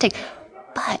fantastic,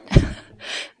 but.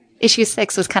 Issue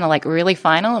 6 was kind of like really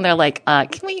final, and they're like, can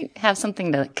we have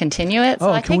something to continue it? So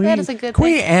I think that is a good thing. Can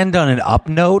we end on an up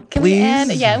note,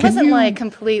 please? It wasn't like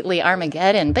completely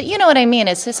Armageddon, but you know what I mean?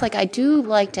 It's just like I do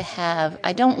like to have,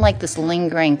 I don't like this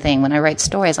lingering thing when I write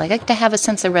stories. I like to have a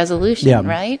sense of resolution,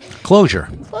 right? Closure,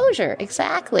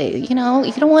 exactly. You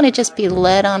don't want to just be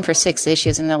led on for 6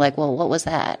 issues, and they're like, well, what was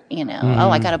that?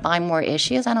 Oh, I got to buy more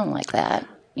issues? I don't like that.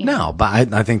 No,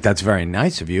 but I think that's very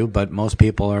nice of you, but most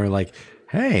people are like,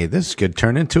 hey, this could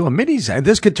turn into a mini-series.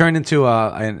 This could turn into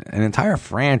an entire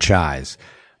franchise.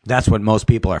 That's what most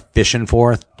people are fishing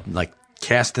for, like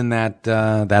casting that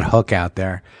hook out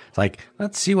there. It's like,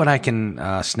 let's see what I can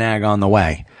snag on the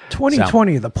way.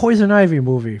 2020, the Poison Ivy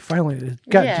movie finally has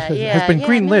been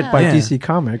greenlit by DC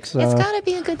Comics. It's got to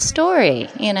be a good story,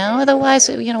 Otherwise,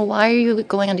 why are you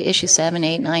going on to issue 7,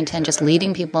 8, 9, 10, just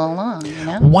leading people along?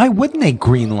 Why wouldn't they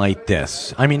greenlight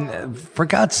this? I mean, for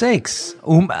God's sakes,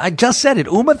 I just said it.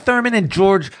 Uma Thurman and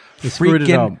George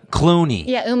freaking Clooney.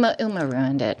 Yeah, Uma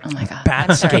ruined it. Oh my God.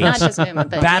 Bat skates. Not just Uma,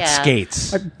 but bat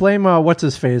skates. I blame what's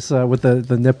his face with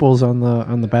the nipples on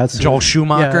the bat suit. Joel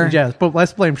Schumacher. Yeah, but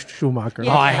let's blame Schumacher.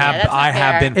 Yeah, I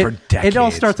have been for decades. It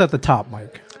all starts at the top,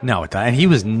 Mike. No, and he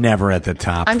was never at the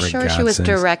top. I'm sure she was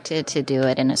directed to do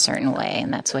it in a certain way,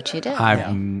 and that's what she did.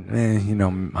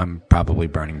 I'm probably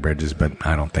burning bridges, but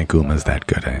I don't think Uma's that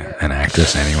good an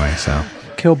actress anyway. So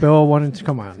Kill Bill wanted to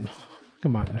come on.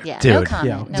 Yeah, dude.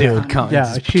 No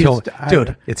comment.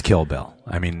 It's Kill Bill.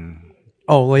 I mean,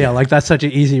 oh well, yeah, like that's such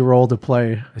an easy role to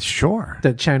play. Sure.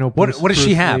 That channel. What does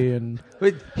she have?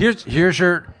 Here's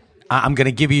your. I'm going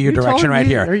to give you your direction right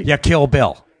here. Yeah, Kill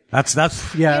Bill. That's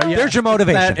There's your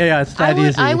motivation. It's that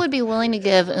easy. I would be willing to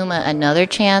give Uma another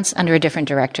chance under a different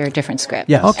director, different script.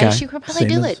 Yes. And she could probably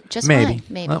do it just fine.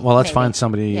 Maybe. Well, let's find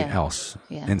somebody else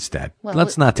instead. Well,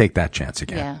 let's not take that chance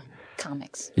again. Yeah.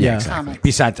 Comics. Yeah. Exactly. Comics.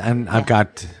 Besides, and I've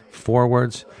got 4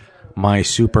 words. My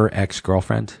super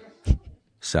ex-girlfriend.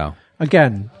 So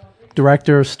again,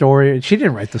 director, story. She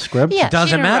didn't write the script. Yeah, it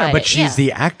doesn't matter, but she's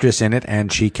the actress in it,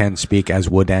 and she can speak as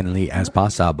woodenly as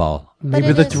possible.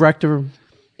 Maybe the director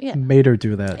made her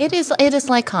do that. It is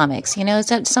like comics,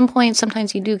 It's at some point,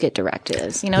 sometimes you do get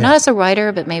directives, not as a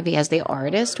writer, but maybe as the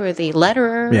artist or the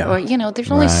letterer, or there's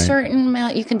only a certain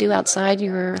amount you can do outside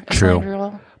your assigned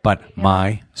role. But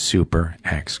my super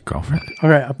ex-girlfriend.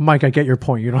 All right, Mike, I get your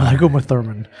point. You don't like Uma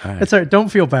Thurman. Right. It's all right. Don't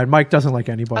feel bad. Mike doesn't like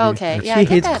anybody. Okay, he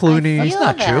hates Clooney.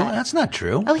 That's not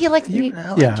true. Oh, he likes he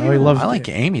loves. I like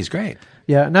Amy's great.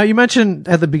 Yeah. Now you mentioned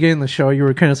at the beginning of the show you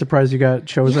were kind of surprised you got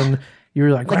chosen. Yeah. You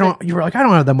were like, I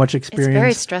don't have that much experience. It's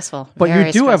very stressful. But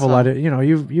you do have a lot of,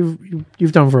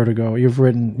 you've done Vertigo. You've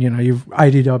written, you've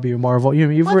IDW, Marvel.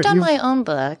 I've done my own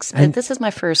books, but this is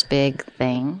my first big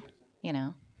thing.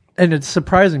 And it's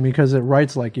surprising because it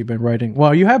writes like you've been writing.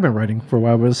 Well, you have been writing for a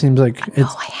while, but it seems like it's. No,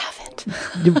 I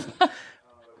haven't.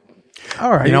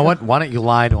 All right. You know what? Why don't you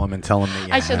lie to him and tell him that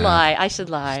you I should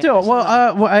lie. Still,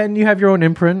 and you have your own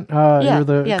imprint. You're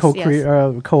the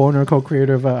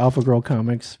co-creator of Alpha Girl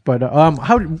Comics. But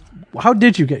how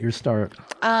did you get your start?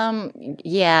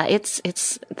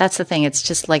 It's that's the thing. It's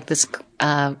just like this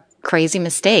crazy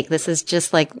mistake. This is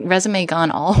just like resume gone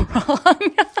all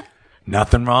wrong.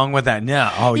 Nothing wrong with that.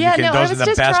 No. Oh, those are the best ways. I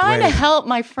was just trying to help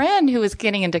my friend who was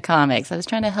getting into comics. I was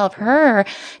trying to help her.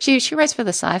 She writes for the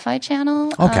Sci-Fi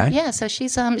Channel. Okay. So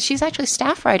she's actually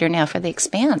staff writer now for The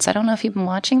Expanse. I don't know if you've been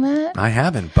watching that. I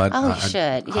haven't, but you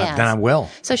should. Yeah. Then I will.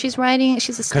 So she's writing.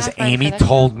 She's a staff writer. Because Amy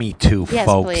told me to, yes,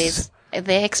 folks. Please.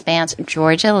 The Expanse,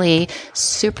 Georgia Lee,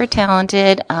 super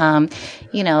talented.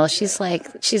 She's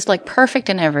like perfect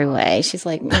in every way. She's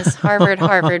like Miss Harvard,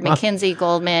 McKinsey,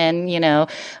 Goldman,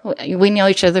 we know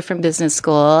each other from business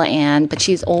school but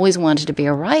she's always wanted to be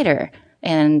a writer.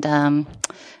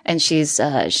 And she's,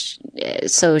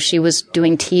 so she was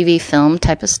doing TV, film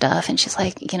type of stuff. And she's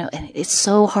like, it's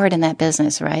so hard in that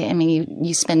business, right? I mean,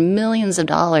 you spend millions of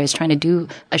dollars trying to do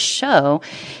a show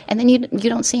and then you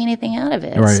don't see anything out of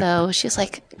it. Right. So she's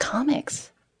like,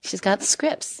 comics. She's got the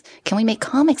scripts. Can we make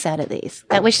comics out of these?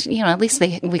 That way, at least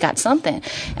we got something.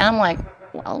 And I'm like,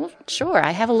 well, sure.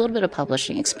 I have a little bit of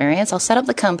publishing experience. I'll set up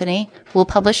the company. We'll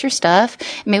publish your stuff.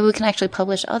 Maybe we can actually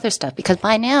publish other stuff. Because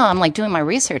by now, I'm like doing my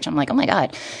research. I'm like, oh my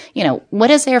God,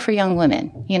 what is there for young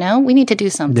women? We need to do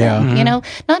something. Yeah.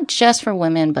 Mm-hmm. Not just for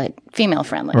women, but female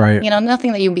friendly. Right.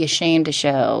 Nothing that you'd be ashamed to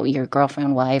show your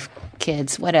girlfriend, wife,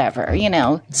 kids, whatever.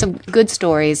 Some good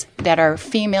stories that are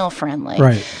female friendly.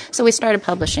 Right. So we started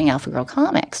publishing Alpha Girl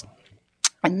Comics.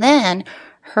 And then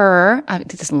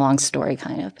this is a long story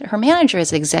kind of, but her manager is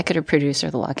the executive producer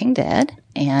of The Walking Dead.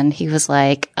 And he was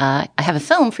like, I have a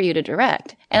film for you to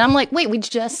direct. And I'm like, wait, we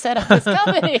just set up this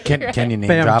company. Can you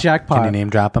name drop? Jackpot. Can you name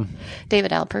drop him?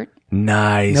 David Alpert.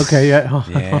 Nice. Okay, yeah.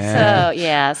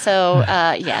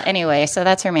 Anyway, so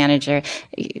that's her manager.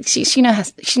 She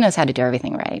knows how to do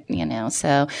everything right,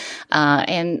 So,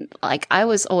 and like I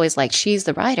was always like, she's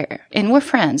the writer, and we're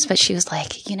friends. But she was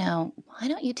like, why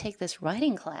don't you take this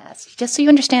writing class just so you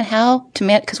understand how to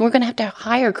because we're going to have to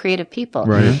hire creative people.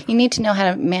 Right. You need to know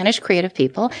how to manage creative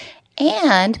people,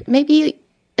 and maybe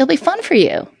it'll be fun for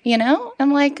you,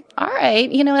 I'm like, all right,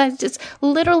 it's just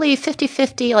literally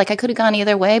 50-50. Like I could have gone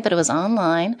either way, but it was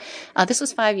online. This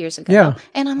was 5 years ago. Yeah.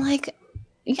 And I'm like,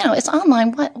 it's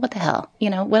online. What the hell?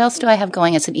 What else do I have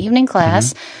going? It's an evening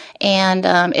class, and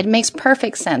it makes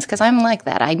perfect sense because I'm like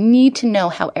that. I need to know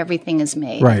how everything is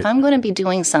made. Right. If I'm going to be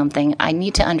doing something, I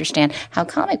need to understand how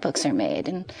comic books are made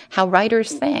and how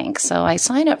writers think. So I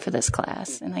sign up for this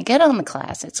class, and I get on the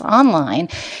class. It's online,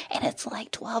 and it's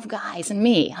like 12 guys and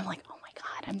me. I'm like, oh my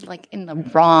God, I'm like in the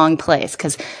wrong place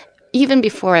because even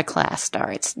before a class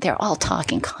starts, they're all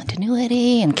talking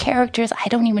continuity and characters. I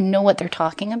don't even know what they're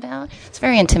talking about. It's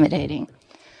very intimidating.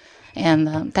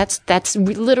 And that's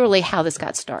literally how this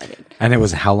got started. And it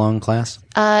was how long class?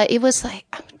 It was like,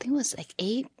 I think it was like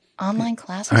 8 online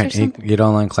classes or something. 8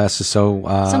 online classes. So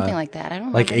something like that. I don't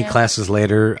know. Like 8 classes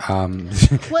later,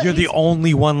 you're the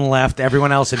only one left.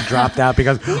 Everyone else had dropped out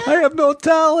because I have no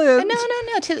talent. No.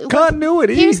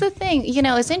 Continuity. Here's the thing.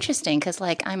 It's interesting because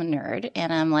like I'm a nerd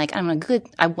and I'm like,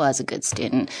 I was a good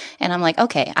student. And I'm like,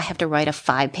 okay, I have to write a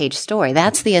 5-page story.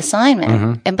 That's the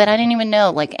assignment. But I didn't even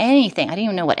know like anything. I didn't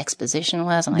even know what exposition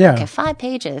was. I'm like, okay, 5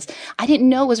 pages. I didn't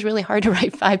know it was really hard to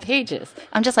write 5 pages.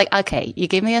 I'm just like, okay, you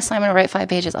gave me the assignment to write 5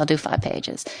 pages. I'll do 5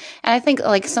 pages. And I think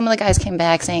like some of the guys came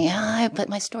back saying, but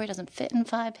my story doesn't fit in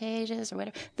 5 pages or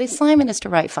whatever. The assignment is to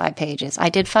write 5 pages. I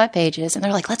did 5 pages and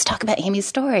they're like, let's talk about Amy's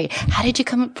story. How did you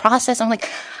come process? I'm like,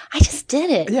 I just did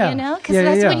it, because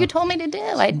that's what you told me to do.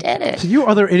 I did it. So you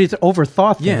other idiots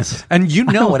overthought this. Yes. And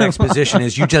what exposition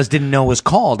is. You just didn't know it was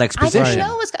called exposition. I didn't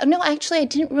know it was, no, actually, I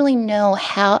didn't really know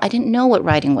I didn't know what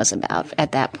writing was about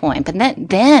at that point. But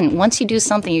then once you do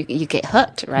something, you get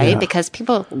hooked, right? Yeah. Because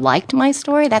people liked my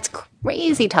story. That's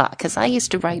crazy talk, because I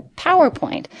used to write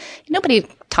PowerPoint. Nobody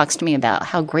talks to me about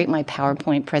how great my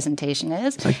PowerPoint presentation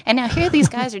is. And now here these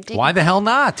guys are digging. Why the hell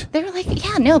not? They're like,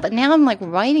 but now I'm like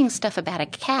writing stuff about a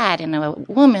cat and a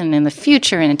woman in the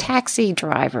future and a taxi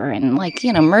driver and like,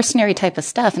 mercenary type of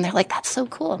stuff. And they're like, that's so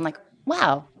cool. I'm like,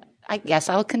 wow, I guess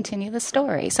I'll continue the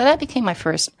story. So that became my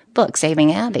first book,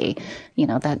 Saving Abby,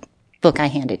 that book I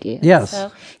handed you. Yes.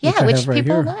 So, which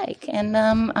people like. And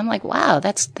I'm like, wow,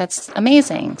 that's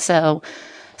amazing. So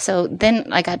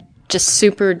then I got just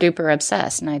super duper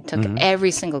obsessed, and I took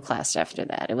every single class after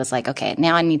that. It was like, okay,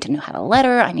 now I need to know how to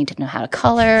letter. I need to know how to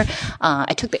color.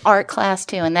 I took the art class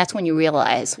too, and that's when you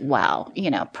realize, wow,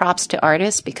 props to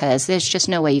artists, because there's just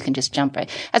no way you can just jump right.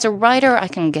 As a writer, I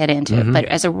can get into it, but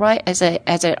as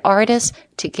an artist,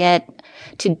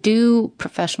 to do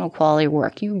professional quality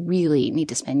work, you really need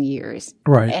to spend years,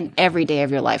 and every day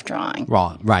of your life drawing.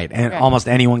 Right, and almost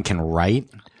anyone can write.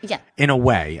 Yeah. In a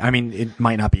way. I mean, it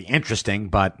might not be interesting,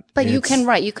 but you can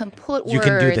write. You can put words. You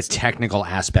can do the technical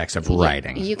aspects of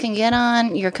writing. You can get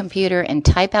on your computer and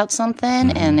type out something,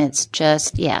 and it's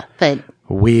just, but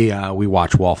we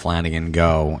watch Walt Flanagan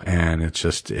go, and it's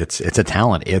a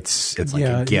talent. It's like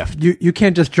a gift. You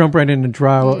can't just jump right in and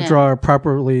draw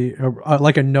properly,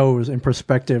 like a nose in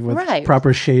perspective with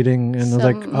proper shading, and so it's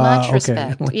like much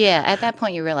respect. At that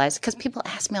point you realize, because people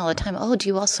ask me all the time, do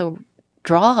you also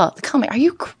draw the comic? Are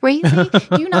you crazy?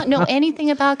 Do you not know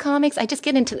anything about comics? I just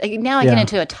get into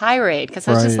a tirade, because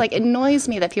I was just like, it annoys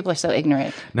me that people are so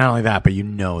ignorant. Not only that, but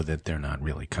that they're not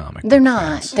really comic. They're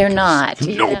not. They're not.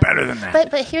 You know better than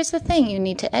that. But here's the thing: you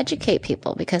need to educate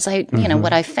people, because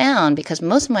what I found, because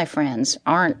most of my friends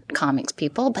aren't comics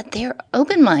people, but they're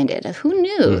open-minded. Who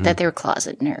knew that they're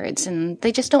closet nerds, and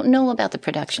they just don't know about the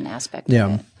production aspect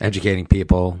of it. Educating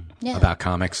people about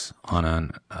comics on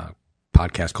a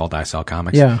podcast called I Sell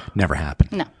Comics. Never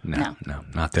happened. No,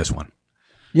 not this one.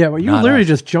 Yeah, well, you literally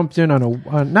just jumped in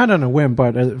on not on a whim,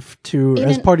 but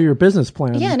as part of your business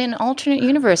plan. Yeah, in an alternate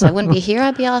universe, I wouldn't be here.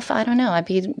 I'd be off. I don't know.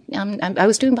 I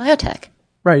was doing biotech.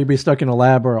 Right, you'd be stuck in a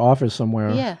lab or office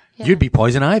somewhere. Yeah. You'd be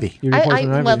Poison Ivy.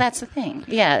 Well, that's the thing.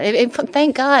 Yeah,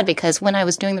 thank God, because when I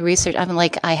was doing the research, I'm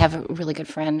like, I have a really good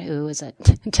friend who is a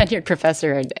tenured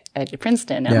professor at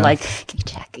Princeton. I'm like, can you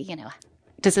check?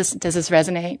 Does this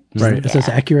resonate? Right. Is this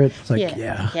accurate? It's like,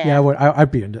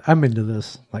 I'd be into. I'm into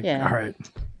this. Like, all right,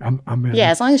 I'm in. Yeah,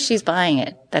 as long as she's buying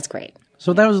it, that's great.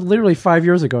 So that was literally 5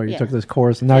 years ago you took this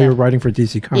course, and now you're writing for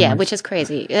DC Comics. Yeah, which is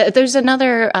crazy. There's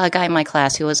another guy in my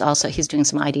class who was he's doing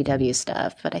some IDW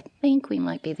stuff, but I think we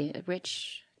might be the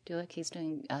Rich Duick. He's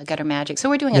doing Gutter Magic. So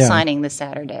we're doing a signing this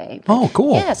Saturday. Oh,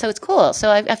 cool. Yeah, so it's cool.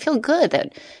 So I feel good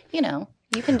that,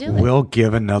 you can do it. We'll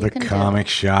give another comic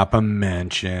shop a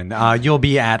mention. You'll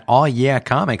be at All Yeah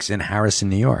Comics in Harrison,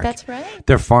 New York. That's right.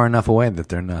 They're far enough away that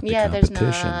they're not the competition.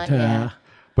 There's not. Yeah.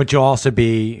 But you'll also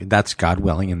that's God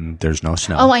willing, and there's no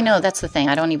snow. Oh, I know. That's the thing.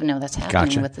 I don't even know that's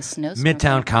happening with the snowstorm.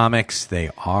 Midtown Comics, they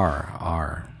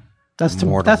are. That's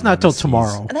not till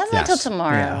tomorrow. That's not till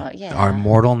tomorrow. Yeah. Our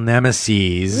mortal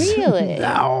nemesis. Really?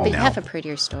 But you have a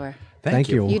prettier store. Thank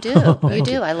you. You do. You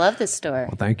do. I love this store.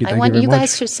 Well, thank you. Thank you very much.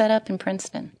 Guys should set up in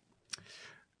Princeton.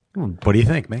 What do you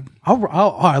think, Ming?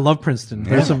 I love Princeton.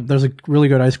 There's a really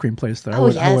good ice cream place there.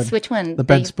 Which one? The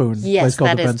Ben Spoon. Yes,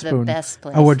 that is the best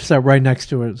place. I would sit right next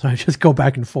to it, so I just go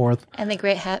back and forth. And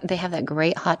they have that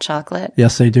great hot chocolate.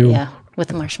 Yes, they do. Yeah, with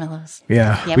the marshmallows.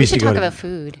 Yeah. We should talk about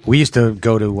food. We used to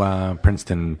go to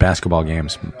Princeton basketball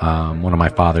games. One of my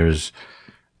father's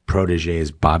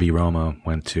proteges, Bob Roma,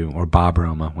 went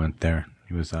there.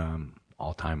 He was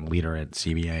all-time leader at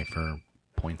CBA for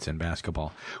points in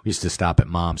basketball. We used to stop at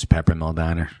Mom's Peppermill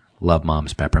Diner. Love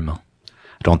Mom's Peppermill.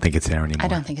 I don't think it's there anymore. I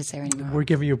don't think it's there anymore. We're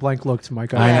giving you blank looks,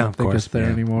 Mike. I know, don't think it's there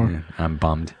anymore. Yeah, I'm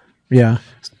bummed. Yeah.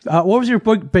 What was your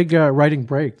big writing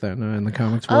break then in the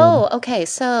comics world? Oh, okay.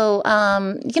 So,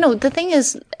 the thing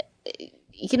is,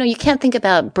 you can't think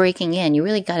about breaking in. You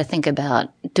really got to think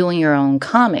about doing your own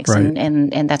comics. Right.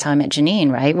 And that's how I met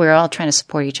Janine, right? We're all trying to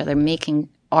support each other, making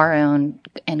our own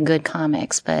and good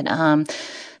comics. But,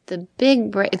 the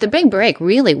big break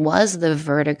really was the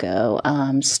Vertigo,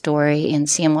 story in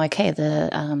CMYK,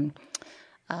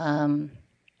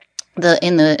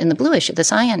 in the blue issue, the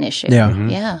cyan issue. Yeah. Mm-hmm.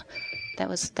 Yeah. That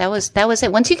was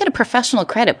it. Once you get a professional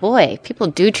credit, boy, people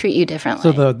do treat you differently.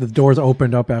 So the doors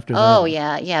opened up after that. Oh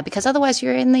yeah, because otherwise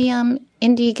you're in the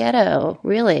indie ghetto,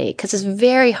 really, because it's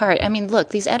very hard. I mean, look,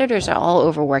 these editors are all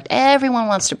overworked. Everyone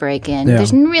wants to break in. Yeah.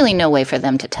 There's really no way for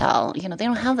them to tell. They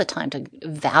don't have the time to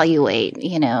evaluate.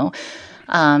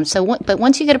 But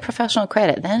once you get a professional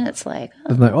credit, then it's like,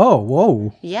 It's like, oh,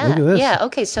 whoa. yeah, Look at this. yeah,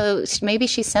 okay, so maybe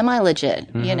she's semi-legit,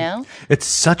 It's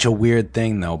such a weird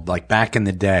thing, though. Like back in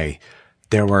the day,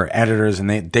 there were editors, and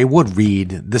they would read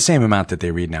the same amount that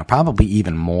they read now, probably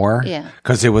even more. Yeah.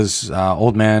 Because it was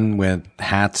old men with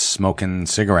hats smoking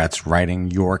cigarettes writing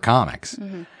your comics.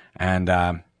 Mm-hmm.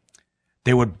 And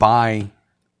they would buy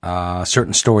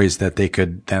certain stories that they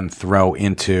could then throw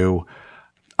into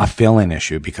a fill-in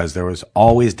issue, because there was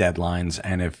always deadlines,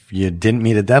 and if you didn't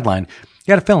meet a deadline,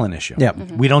 you had a fill-in issue. Yeah.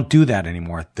 Mm-hmm. We don't do that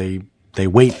anymore. They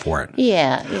wait for it.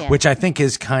 Yeah. Which I think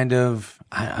is kind of,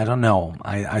 I don't know.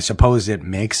 I suppose it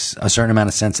makes a certain amount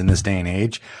of sense in this day and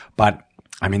age, but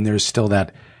I mean, there's still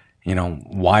that,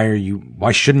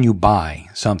 why shouldn't you buy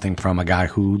something from a guy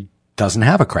who doesn't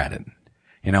have a credit?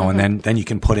 And then you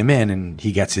can put him in and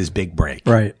he gets his big break.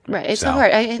 Right. Right. It's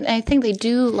hard. I think they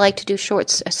do like to do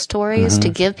short stories to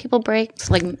give people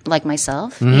breaks, like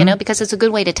myself, because it's a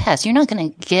good way to test. You're not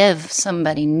going to give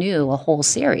somebody new a whole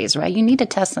series, right? You need to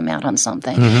test them out on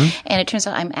something. And it turns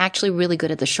out I'm actually really good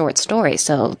at the short story.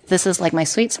 So this is like my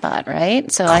sweet spot,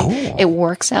 right? So it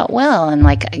works out well. And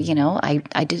I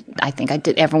think I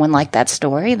did, everyone liked that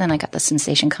story. Then I got the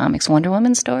Sensation Comics Wonder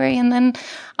Woman story, and then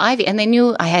Ivy, and they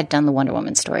knew I had done the Wonder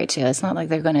Woman story too. It's not like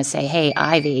they're going to say, "Hey,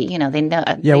 Ivy," they know.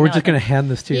 Yeah, we're just going to hand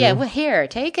this to you. Yeah, well, here,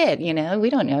 take it. We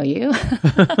don't know you.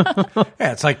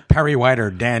 Yeah, it's like Perry White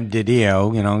or Dan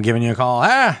Didio, giving you a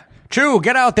call. Chew,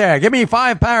 get out there. Give me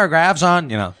 5 paragraphs on,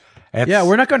 Yeah,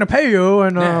 we're not going to pay you.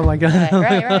 And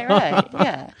right.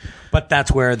 Yeah. But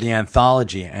that's where the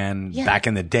anthology, and back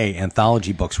in the day,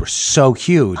 anthology books were so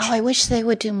huge. Oh, I wish they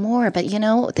would do more, but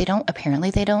they don't. Apparently,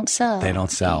 they don't sell. They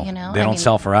don't sell. They don't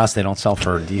sell for us. They don't sell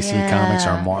for DC Comics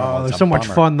or more. Oh, they're so much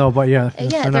fun though. But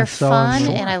they're fun,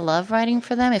 and I love writing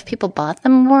for them. If people bought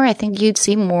them more, I think you'd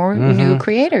see more new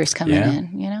creators coming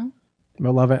in. I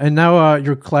love it. And now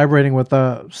you're collaborating with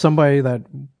somebody that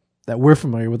we're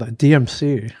familiar with,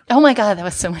 DMC. Oh my God, that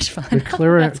was so much fun.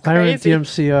 Clarence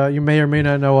DMC, you may or may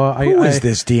not know. Who is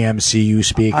this DMC you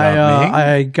speak of?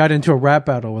 I got into a rap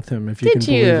battle with him, if you can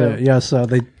believe it. Yes,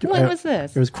 when was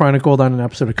this? It was chronicled on an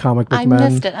episode of Comic Book Men. I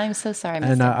missed it. I'm so sorry.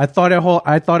 I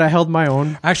thought I held my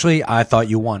own. Actually, I thought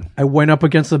you won. I went up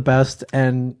against the best,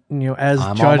 and as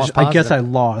judge, I guess I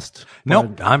lost.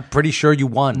 Nope, I'm pretty sure you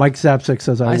won. Mike Zapsik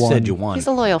says I won. I said you won. He's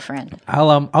a loyal friend.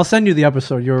 I'll send you the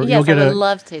episode. You'll get I would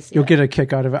love to see. You'll get a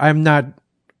kick out of it. I'm not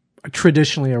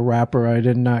traditionally a rapper. I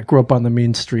did not grow up on the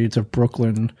mean streets of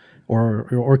Brooklyn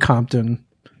or Compton.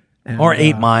 Or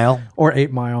 8 Mile. Or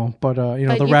 8 Mile. But, but the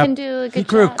you rap. Can do a good he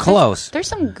grew job. close. There's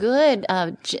some good,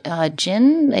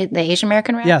 Jin, the Asian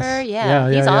American rapper. Yes. Yeah,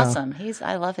 he's awesome.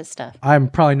 I love his stuff. I'm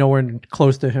probably nowhere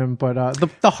close to him, but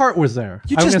the heart was there.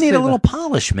 You just need a little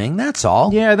polish, Ming. That's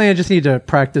all. Yeah, I think I just need to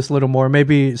practice a little more.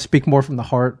 Maybe speak more from the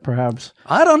heart, perhaps.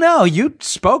 I don't know. You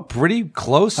spoke pretty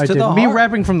close to the heart. Me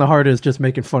rapping from the heart is just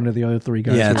making fun of the other 3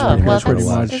 guys. Yeah, that's pretty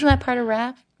much. Isn't that part of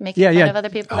rap? Making fun of other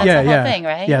people? That's the whole thing,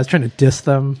 right? Yeah, I was trying to diss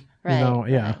them.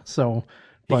 Right. So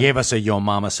He gave us a "Yo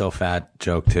Mama So Fat"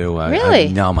 joke too. Really?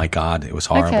 No, my God, it was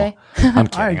horrible. Okay. I'm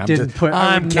kidding. I didn't put.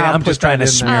 I'm kidding. I'm just trying to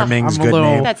smear Ming's I'm a good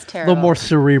little, name. That's terrible. little more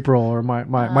cerebral, or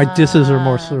my disses are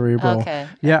more cerebral. Okay.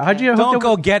 Yeah. How'd you hook Don't up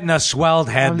go with, getting a swelled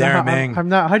head there, Ming. I'm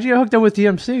not. How'd you hook up with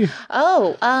DMC?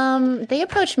 Oh, they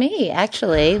approached me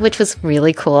actually, which was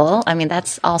really cool. I mean,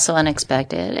 that's also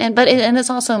unexpected, and it's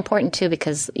also important too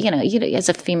because you as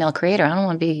a female creator, I don't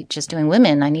want to be just doing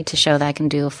women. I need to show that I can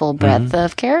do a full breadth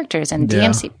of characters, and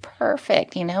DMC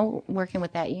perfect. Working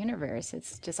with that universe,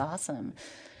 it's just awesome.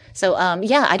 So,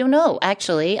 I don't know.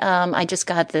 Actually, I just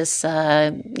got this,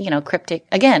 cryptic,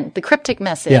 again, the cryptic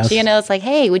message, Yes. it's like,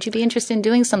 hey, would you be interested in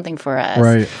doing something for us?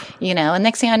 Right. And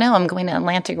next thing I know, I'm going to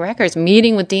Atlantic Records,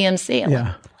 meeting with DMC. I'm like,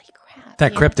 holy crap.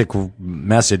 That cryptic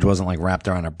message wasn't like wrapped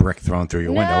around a brick thrown through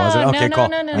your window, was it? Okay, cool.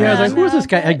 No. Yeah, I was like, who is this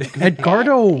guy?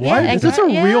 Edgardo? What? Is this a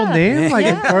real name? Like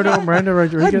Edgardo Miranda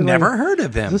Rodriguez? I've never heard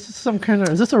of him. Is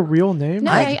this a real name?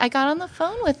 No, I got on the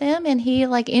phone with him and he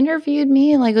interviewed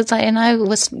me and I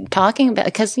was talking about,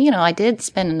 because, I did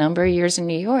spend a number of years in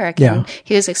New York. Yeah. And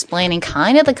he was explaining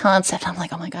kind of the concept. I'm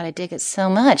like, oh my God, I dig it so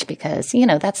much because,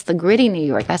 that's the gritty New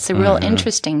York. That's the real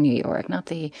interesting New York, not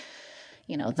the,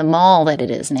 the mall that it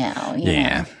is now.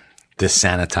 Yeah.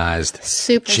 Desanitized.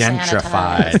 Super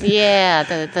gentrified. sanitized.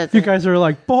 Yeah. You guys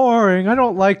are boring. I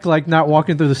don't like not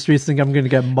walking through the streets thinking I'm going to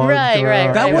get mugged.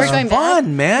 Right. That was We're going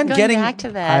fun, man. Getting back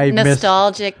to that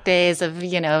nostalgic days of,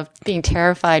 being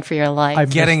terrified for your life.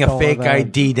 Getting a fake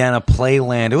ID down at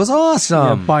Playland. It was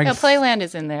awesome. Playland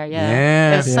is in there.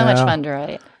 Yeah. It was so much fun to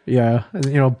write. Yeah,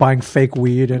 buying fake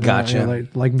weed and gotcha.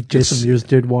 Like Jason Mewes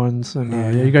did once,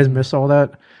 and you guys miss all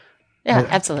that. Yeah,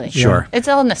 absolutely. Sure. It's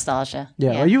all nostalgia.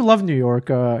 Yeah. Well, you love New York.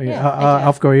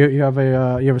 Alfco, you have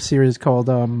a series called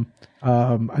a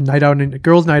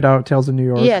Girls' Night Out, Tales of New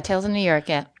York. Yeah, Tales of New York.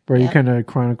 Yeah, where you kind of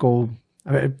chronicle.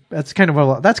 That's kind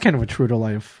of a true to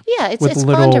life. Yeah, it's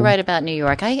fun to write about New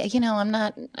York. I'm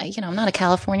not a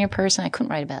California person. I couldn't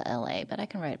write about LA, but I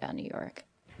can write about New York.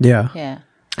 Yeah. Yeah.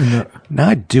 Now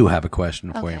I do have a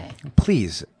question for you.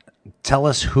 Please tell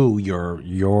us who your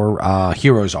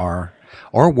heroes are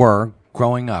or were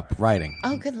growing up writing.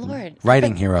 Oh, good Lord.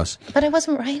 Writing heroes. But I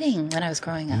wasn't writing when I was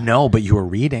growing up. No, but you were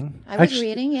reading. I was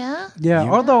reading, yeah. Yeah,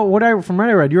 although from what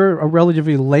I read, you're a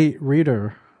relatively late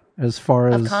reader as far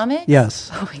as... Of comics? Yes.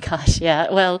 Oh my gosh,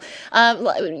 yeah. Well,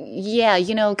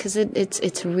 because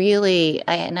it's really...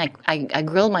 I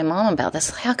grilled my mom about this.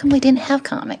 How come we didn't have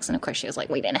comics? And of course she was like,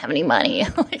 we didn't have any money.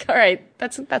 I'm like, all right,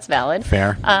 that's valid.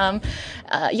 Fair. I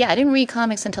didn't read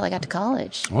comics until I got to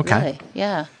college. Okay. Really.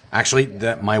 Yeah. Actually,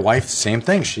 my wife, same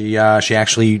thing. She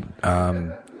actually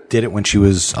did it when she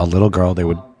was a little girl. They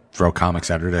would throw comics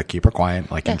at her to keep her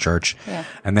quiet, in church. Yeah.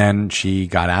 And then she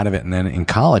got out of it. And then in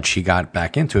college, she got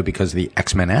back into it because of the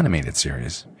X-Men animated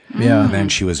series. Yeah. And then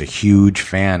she was a huge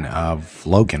fan of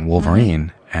Logan,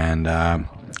 Wolverine. And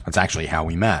that's actually how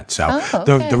we met. So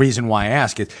the reason why I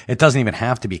ask is it doesn't even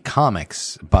have to be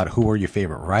comics, but who were your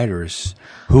favorite writers?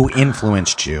 Who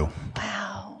influenced you? Wow.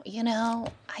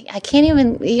 I can't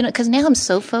even, because now I'm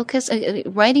so focused.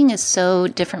 Writing is so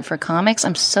different for comics.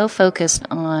 I'm so focused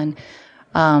on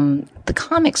the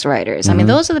comics writers. I mean,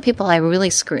 those are the people I really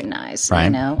scrutinize, right.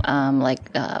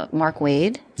 Like Mark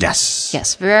Waid. Yes.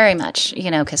 Yes, very much,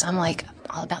 because I'm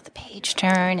all about the page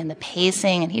turn and the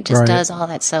pacing, and he just does all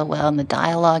that so well, and the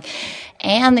dialogue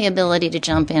and the ability to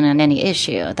jump in on any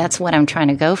issue. That's what I'm trying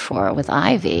to go for with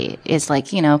Ivy is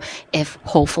if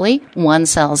hopefully one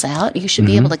sells out, you should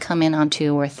be able to come in on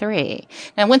 2 or 3.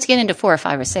 Now, once you get into 4 or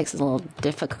 5 or 6, it's a little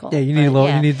difficult. Yeah, you need a little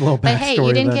backstory. But hey,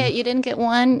 you didn't get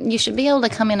 1, you should be able to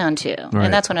come in on 2. Right.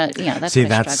 And that's when that's See, what I struggle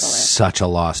that's with. such a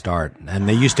lost art. And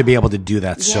they used to be able to do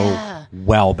that so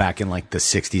well back in the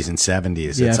 60s and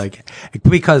 70s. Yeah. It's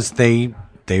because they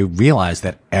realize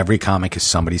that every comic is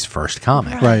somebody's first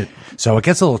comic. Right. So it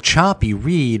gets a little choppy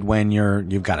read when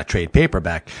you've got a trade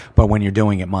paperback, but when you're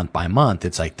doing it month by month,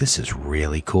 it's this is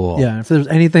really cool. Yeah, if there's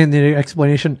anything in the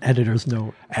explanation, editor's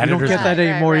note. You don't get that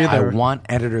anymore I either. want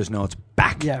editor's notes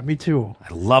back. Yeah, me too. I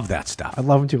love that stuff. I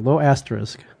love them too. Low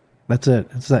asterisk. That's it.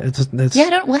 It's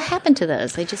Yeah, what happened to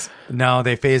those? They just... No,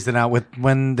 they phased it out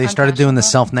when they started doing the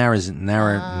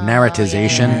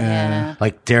self-narratization. Yeah.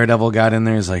 Like Daredevil got in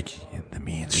there, he's like, in the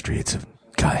mean streets of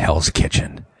Hell's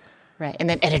Kitchen. Right, and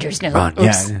then editor's note. Run.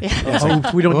 Oops.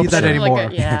 Oh, we don't need that anymore.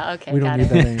 Okay, we don't need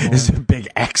that anymore. There's a big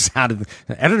X out of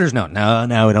the editor's note.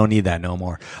 No, we don't need that no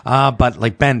more. But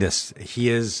like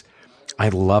Bendis, I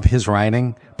love his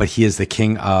writing, but he is the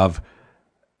king of,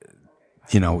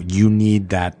 you need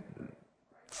that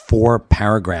 4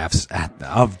 paragraphs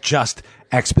of just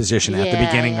exposition at the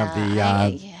beginning of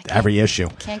the every issue.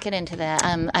 Can't get into that.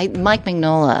 Mike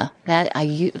Mignola.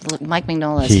 Mike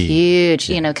Mignola is huge.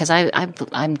 Because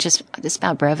I'm just, it's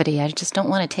about brevity. I just don't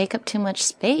want to take up too much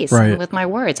space with my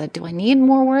words. Do I need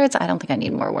more words? I don't think I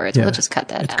need more words. We'll just cut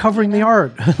that out. It's covering the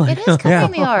art. It is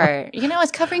covering the art.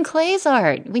 It's covering Clay's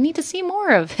art. We need to see more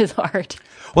of his art.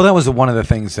 Well, that was one of the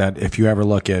things that if you ever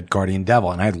look at Guardian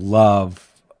Devil, and I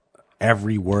love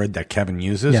every word that Kevin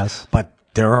uses, but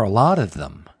there are a lot of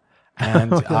them.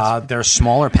 And they're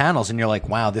smaller panels, and you're like,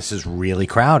 wow, this is really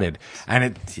crowded.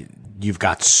 And you've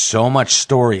got so much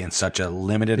story in such a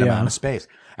limited amount of space.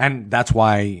 And that's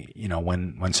why,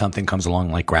 when something comes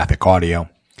along like Graphic Audio,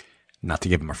 not to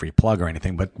give them a free plug or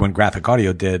anything, but when Graphic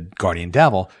Audio did Guardian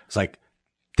Devil, it's like,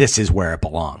 this is where it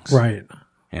belongs. Right.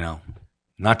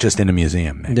 Not just in a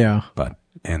museum, maybe, but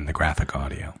in the Graphic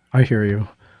Audio. I hear you.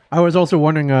 I was also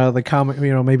wondering the comic.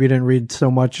 Maybe you didn't read so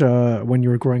much when you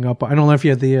were growing up. I don't know if you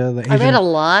had the Asian... I read a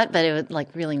lot, but it was like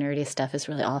really nerdy stuff. Is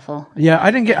really awful. Yeah, I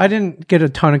didn't get a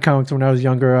ton of comics when I was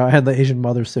younger. I had the Asian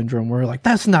mother syndrome, where like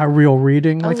that's not real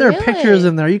reading. Like there are pictures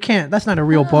in there. You can't. That's not a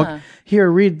real book. Here,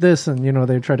 read this, and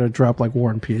they try to drop like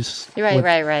War and Peace. Right.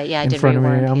 Yeah, I did read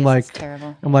War and Peace. I'm like, it's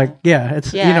terrible. I'm like,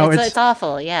 it's it's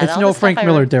awful. Yeah, it's no Frank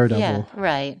Miller Daredevil. Yeah,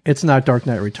 right. It's not Dark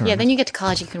Knight Returns. Yeah, then you get to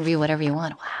college, you can read whatever you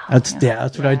want. Wow.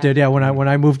 That's what I did. Yeah, when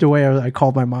I moved away, I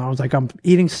called my mom. I was like, I'm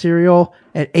eating cereal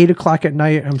at 8:00 at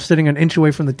night. I'm sitting an inch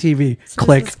away from the TV.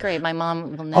 Click. This is great. My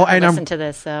mom will never listen to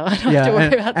this, so I don't have to worry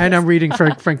about this. And I'm reading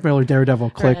Frank Miller Daredevil.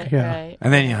 Click. Right.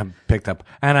 And then you picked up,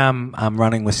 and I'm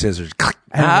running with scissors.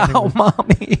 Ow,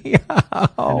 mommy. And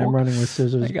I'm running with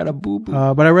scissors. I got a boo-boo.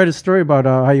 But I read a story about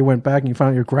how you went back and you found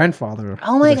out your grandfather.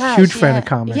 Oh my gosh, huge fan of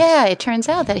comics. Yeah, it turns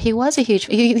out that he was a huge.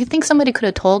 You think somebody could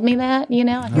have told me that? Here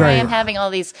I am having all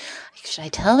these. Should I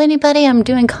tell anybody I'm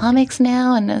doing comics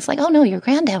now? And it's like, oh no, your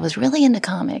granddad was really into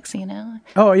comics.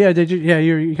 Oh yeah, did you? Yeah,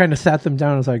 you kind of sat them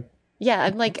down. I was like. Yeah,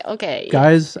 I'm like, okay,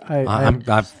 guys. I'm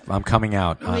coming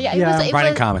out. It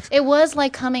writing comics. It was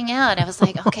like coming out. I was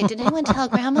like, okay, did anyone tell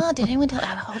Grandma? Did anyone tell?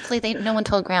 Hopefully, no one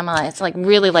told Grandma. It's like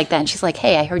really like that. And she's like,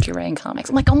 hey, I heard you're writing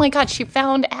comics. I'm like, oh my god, she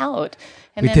found out.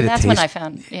 And then that's when I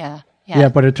found, Yeah,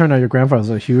 but it turned out your grandfather was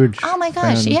a huge. Oh my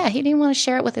gosh! fan. Yeah, he didn't want to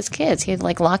share it with his kids. He'd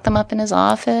like lock them up in his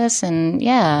office, and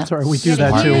Sorry, we do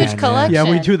that too. Huge collection. Yeah,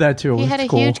 we do that too. He had a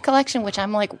huge collection, which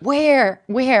I'm like, where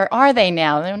are they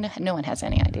now? No one has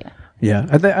any idea. Yeah,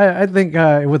 I think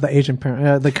with the Asian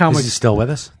parent, the comics. Is he still with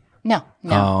us? No.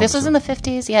 This was in the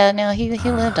 50s. Yeah, no, he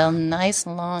lived a nice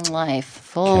long life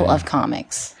full of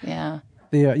comics. Yeah.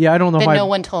 I don't know that why. No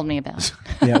one told me about.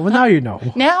 Yeah, well, now you know.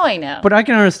 Now I know. But I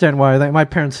can understand why. Like my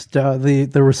parents, the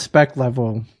respect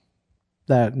level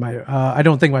that I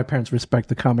don't think my parents respect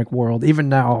the comic world even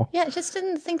now. Yeah, I just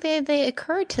didn't think they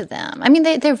occurred to them. I mean,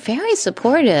 they're very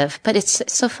supportive, but it's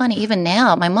so funny. Even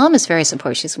now, my mom is very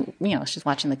supportive. She's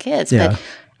watching the kids, but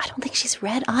I don't think she's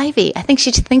read Ivy. I think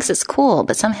she thinks it's cool,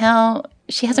 but somehow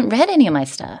she hasn't read any of my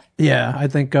stuff. Yeah, I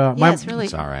think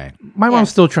it's all right. My mom's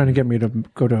still trying to get me to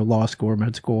go to law school or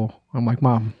med school. I'm like,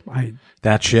 Mom,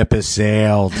 that ship has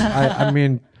sailed. I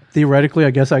mean, theoretically,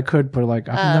 I guess I could, but like,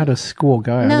 I'm not a school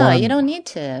guy. No, you don't need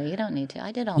to. You don't need to.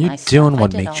 I did all my stuff. You're doing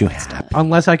what makes you happy.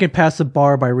 Unless I can pass the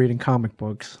bar by reading comic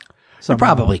books. You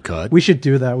probably could. We should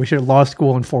do that. We should law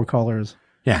school in 4 colors.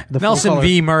 Yeah, Nelson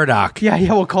V. Murdoch. Yeah,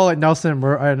 we'll call it Nelson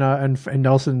and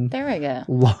Nelson. There we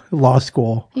go. Law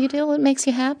school. You do what makes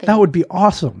you happy. That would be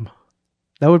awesome.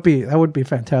 That would be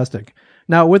fantastic.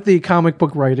 Now, with the comic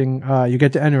book writing, you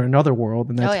get to enter another world,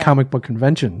 and that's comic book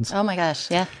conventions. Oh my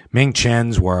gosh, yeah. Ming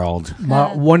Chen's world.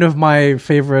 One of my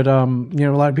favorite. A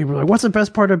lot of people are like, "What's the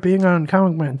best part of being on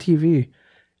Comic Man TV?"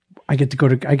 I get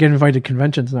invited to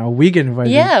conventions now. We get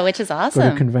invited. Yeah, which is awesome. Go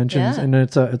to conventions, and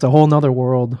it's a whole nother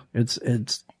world. It's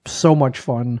so much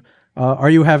fun. Are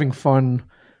you having fun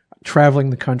traveling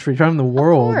the country, traveling the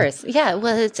world? Of course, yeah.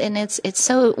 Well, it's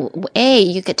so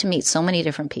you get to meet so many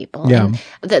different people. Yeah.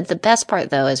 And the best part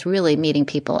though is really meeting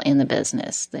people in the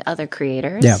business, the other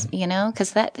creators. Yeah.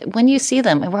 Because that when you see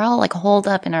them, we're all like holed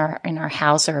up in our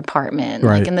house or apartment,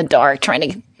 like in the dark, trying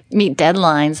to meet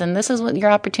deadlines, and this is what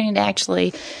your opportunity to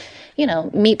actually.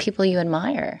 Meet people you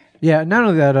admire. Yeah, not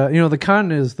only that, the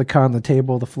con is the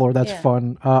table, the floor. That's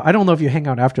fun. I don't know if you hang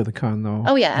out after the con though.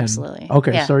 Oh yeah, absolutely.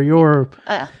 Okay, so you're.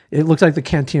 It looks like the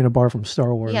Cantina bar from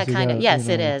Star Wars. Yeah, kind of. Yes,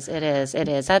 it is. It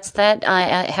is. That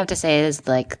I have to say is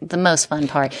like the most fun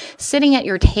part. Sitting at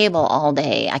your table all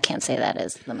day, I can't say that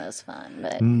is the most fun.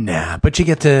 But nah, but you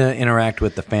get to interact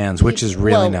with the fans, which is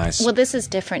really nice. Well, this is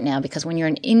different now because when you're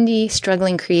an indie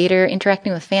struggling creator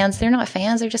interacting with fans, they're not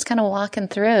fans. They're just kind of walking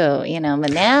through,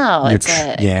 But now it's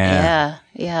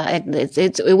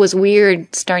It was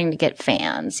weird starting to get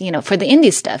fans, for the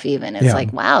indie stuff even. It's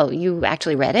like, wow, you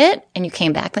actually read it and you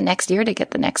came back the next year to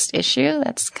get the next issue.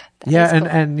 That and,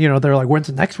 cool. and they're like, when's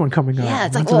the next one coming out? Yeah,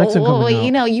 it's like,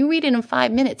 you read it in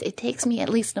 5 minutes. It takes me at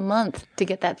least a month to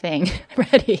get that thing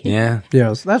ready. Yeah.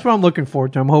 Yeah, so that's what I'm looking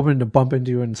forward to. I'm hoping to bump into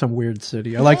you in some weird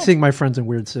city. I like seeing my friends in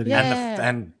weird cities. Yeah.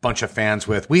 And a bunch of fans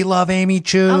with, we love Amy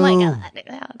Chu. Oh my God.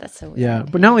 Yeah, that's so weird. Yeah,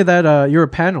 but not only that, you're a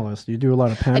panelist. You do a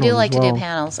lot of panels. I do like to do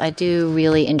panels. I do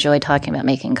really enjoy talking about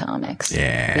making comics.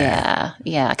 Yeah.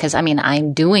 Yeah. Because,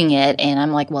 I'm doing it and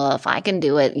I'm like, well, if I can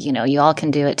do it, you all can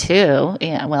do it too.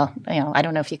 Yeah. Well, I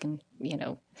don't know if you can,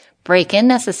 break in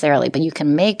necessarily, but you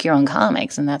can make your own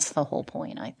comics, and that's the whole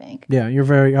point, I think. Yeah, you're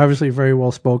obviously very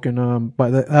well spoken.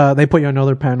 But they put you on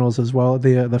other panels as well,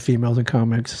 the females in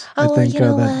comics. Oh, I think,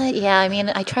 what? Yeah,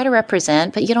 I try to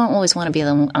represent, but you don't always want to be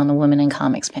on the women in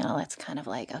comics panel. It's kind of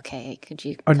like, okay, could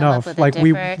you come up with a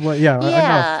different...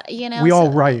 enough. We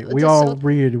all write, we all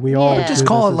read, we all just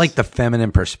call it like the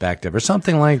feminine perspective or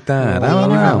something like that. I don't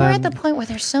know. We're at the point where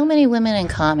there's so many women in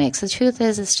comics. The truth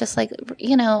is, it's just like,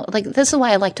 like this is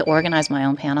why I like to organize my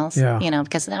own panels,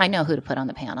 because I know who to put on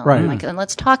the panel. Right. And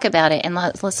let's talk about it, and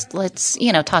let's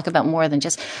talk about more than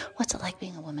just what's it like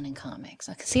being a woman in comics.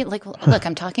 See, look,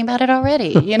 I'm talking about it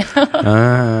already.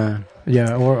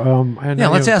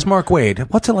 Let's ask Mark Wade.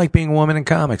 What's it like being a woman in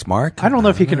comics, Mark? I don't know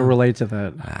if he can relate to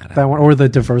that one, or the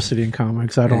diversity in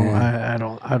comics. I don't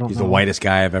know. He's the whitest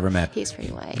guy I've ever met. He's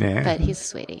pretty white, but he's a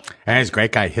sweetie. And he's a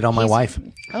great guy. Hit on my wife.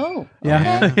 Oh,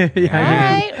 yeah. Okay. All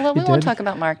right. Well, we won't talk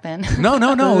about Mark then.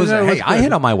 No. I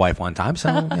hit on my wife one time,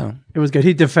 so it was good.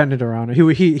 He defended her honor.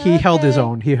 He held his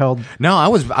own. He held. No, I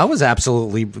was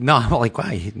absolutely no. I'm like,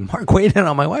 wow, Mark Wade hit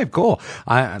on my wife. Cool.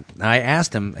 I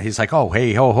asked him. He's like, oh,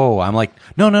 hey, ho, ho. I'm like,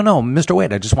 no, Mr.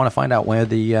 Wade. I just want to find out where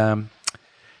the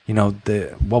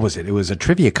what was it? It was a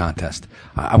trivia contest.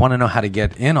 I want to know how to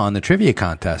get in on the trivia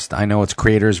contest. I know it's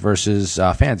creators versus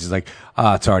fans. He's like,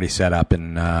 it's already set up,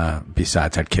 and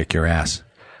besides, I'd kick your ass.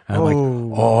 And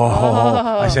I'm like,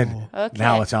 I said, okay.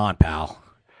 Now it's on, pal.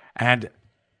 And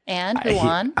who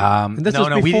won? This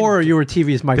was before you were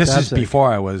TV's Mike. This is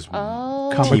before I was.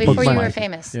 Before you were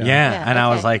famous. Yeah. And I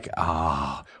was like,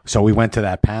 So we went to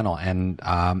that panel, and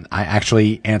I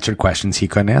actually answered questions he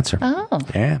couldn't answer. Oh.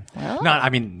 Yeah. Well,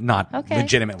 not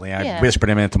legitimately. I whispered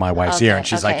him into my wife's ear, and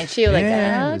she's like, so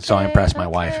I impressed my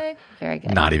wife. Very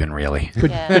good. Not even really.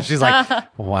 She's like,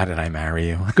 why did I marry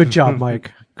you? Good job,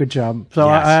 Mike. Good job. So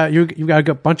yes. You got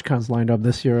a bunch of cons lined up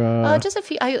this year. Just a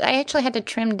few. I actually had to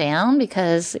trim down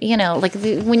because,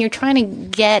 when you're trying to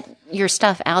get your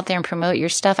stuff out there and promote your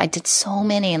stuff, I did so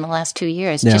many in the last 2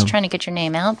 years, just trying to get your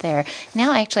name out there.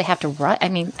 Now I actually have to write. I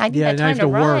need that time to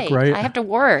write. Work, right? I have to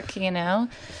work,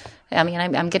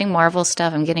 I'm getting Marvel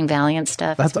stuff. I'm getting Valiant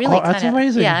stuff. That's really that's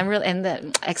amazing. Yeah, I'm really, and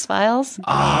the X-Files. Oh,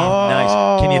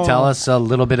 nice. Can you tell us a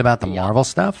little bit about the Marvel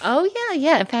stuff? Oh,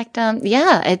 yeah. In fact,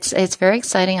 it's very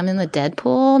exciting. I'm in the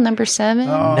Deadpool #7.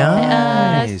 Oh,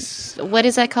 nice. What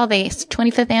is that called? The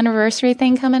 25th anniversary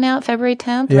thing coming out February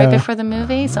 10th, right before the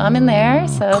movie. So I'm in there.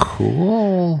 So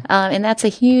cool. And that's a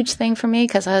huge thing for me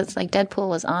because I was like, Deadpool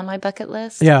was on my bucket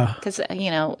list. Yeah. Because,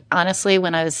 honestly,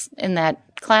 when I was in that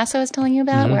class I was telling you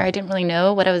about, where I didn't really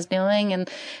know what I was doing, and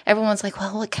everyone's like,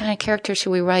 well, what kind of character should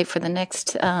we write for the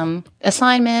next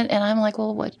assignment? And I'm like,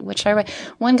 well, what should I write?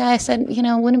 One guy said,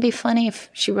 wouldn't it be funny if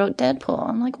she wrote Deadpool?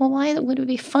 I'm like, well, why would it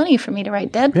be funny for me to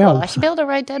write Deadpool? Yeah. I should be able to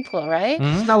write Deadpool, right?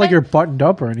 It's not like you're buttoned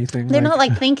up or anything. They're not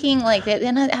like thinking like that.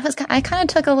 And I kind of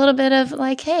took a little bit of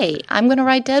like, hey, I'm going to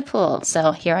write Deadpool.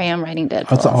 So here I am writing Deadpool.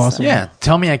 That's awesome. So. Yeah.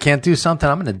 Tell me I can't do something.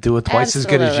 I'm going to do it twice as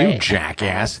good as you,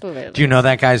 jackass. Absolutely. Do you know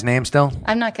that guy's name still?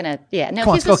 I'm not going to, No, come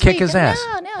on, let's go kick his ass.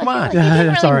 No, come on.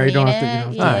 I'm sorry, you don't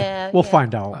have to. Right. We'll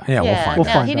find out. Yeah, we'll find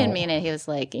out. No, he didn't mean it. He was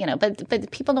like,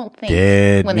 but people don't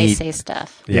think when they say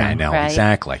stuff. Yeah, I know,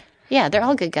 exactly. Yeah, they're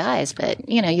all good guys, but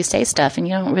you say stuff and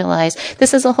you don't realize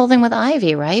this is the whole thing with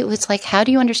Ivy, right? It's like, how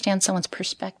do you understand someone's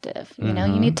perspective? You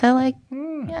need to right?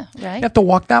 You have to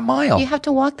walk that mile. You have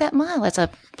to walk that mile. It's a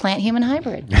plant-human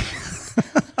hybrid.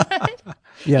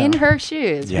 In her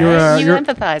shoes. Yeah. You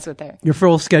empathize with her. Your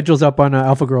full schedule's up on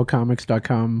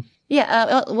alphagirlcomics.com.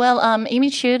 Yeah,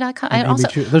 amychu.com.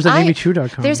 There's an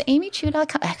amychu.com. There's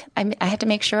amychu.com. I had to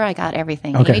make sure I got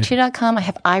everything. Okay. amychu.com. I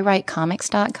have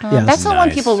iwritecomics.com. Yes. That's the one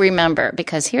people remember,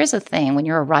 because here's the thing. When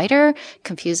you're a writer, it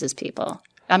confuses people.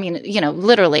 I mean,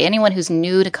 literally anyone who's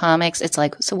new to comics, it's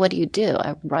like, so what do you do?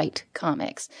 I write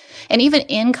comics. And even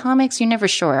in comics, you're never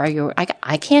sure.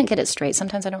 I can't get it straight.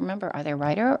 Sometimes I don't remember. Are they a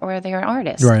writer or are they an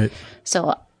artist? Right.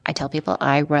 So I tell people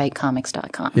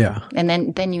iwritecomics.com. Yeah. And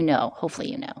then hopefully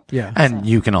you know. Yeah. And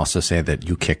you can also say that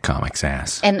you kick comics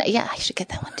ass. And I should get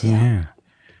that one too. Yeah.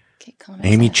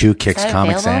 Amy Chu Kicks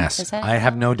Comics available? Ass. I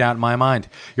have no doubt in my mind.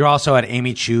 You're also at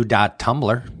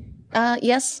amychu.tumblr.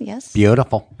 Yes.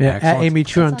 Beautiful. Yeah, at Amy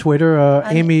Chu on Twitter,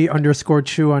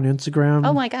 Amy_Chu on Instagram.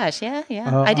 Oh my gosh, yeah.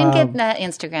 I didn't get that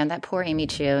Instagram. That poor Amy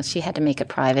Chu. She had to make it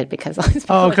private because all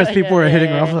these people were hitting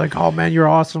her up like, "Oh man, you're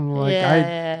awesome!" Like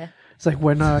it's like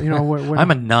when when I'm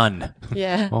a nun.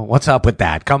 Yeah. Well, what's up with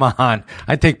that? Come on.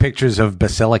 I take pictures of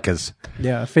basilicas.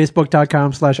 Yeah,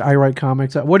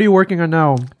 Facebook.com/iWriteComics. What are you working on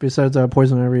now besides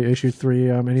Poison Ivy issue 3?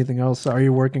 Anything else? Are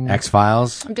you working?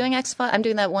 X-Files? I'm doing X-Files. I'm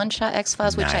doing that one-shot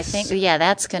X-Files, which I think,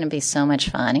 that's going to be so much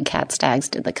fun. And Cat Staggs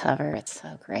did the cover. It's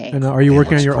so great. And are you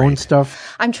working on your own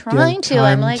stuff? I'm trying to.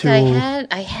 I'm like,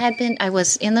 I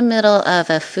was in the middle of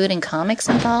a food and comics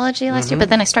anthology last year, but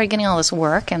then I started getting all this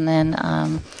work, and then,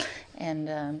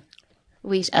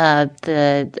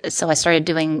 so I started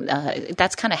doing,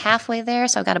 that's kind of halfway there.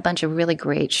 So I've got a bunch of really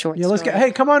great short stories.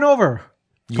 Hey, come on over.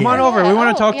 Come on over. We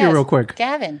want to talk to you real quick.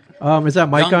 Gavin. Is that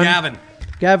Mike on? Gavin.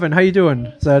 Gavin, how you doing?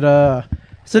 Is that,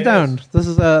 sit down. This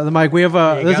is, the mic. We have,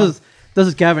 this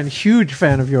is Gavin, huge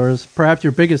fan of yours, perhaps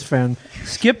your biggest fan.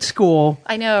 Skipped school.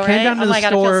 I know, right? Came down to the God,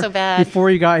 store I feel so bad. before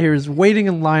he got here. He was waiting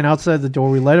in line outside the door.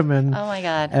 We let him in. Oh my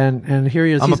God. And here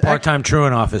he is. I'm He's a part-time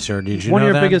truant officer. Did you one know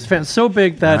of your that? biggest fans. So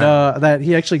big that that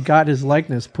he actually got his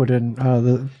likeness put in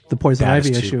the Poison That Ivy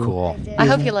is too issue. cool. I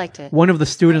hope you liked it. One of the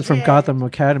students from Gotham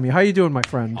Academy. How you doing, my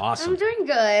friend? Awesome. I'm doing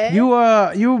good.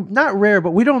 You not rare,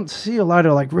 but we don't see a lot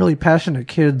of like really passionate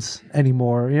kids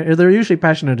anymore. They're usually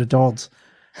passionate adults.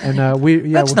 And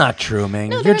That's not true, man.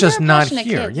 No, You're just there are not passionate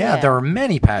here. kids, Yeah, yeah. there are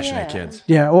many passionate kids.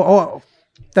 Yeah, well,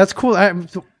 that's cool. I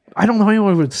don't know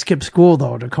anyone who would skip school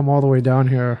though to come all the way down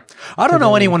here. I don't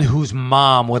know anyone whose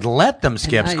mom would let them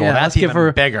skip school. Yeah, let's That's give even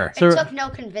her- bigger. It took no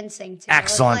convincing to.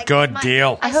 Excellent. Like, Good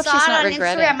deal. I hope saw she's it not on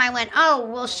regretting. Instagram. I went, oh,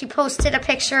 well, she posted a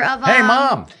picture of Hey,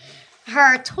 Mom.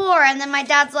 her tour, and then my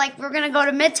dad's like, we're going to go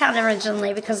to Midtown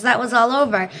originally because that was all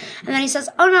over. And then he says,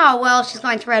 oh no, well, she's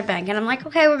going to Red Bank. And I'm like,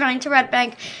 okay, we're going to Red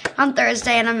Bank on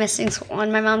Thursday, and I'm missing school.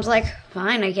 And my mom's like,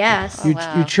 fine, I guess. You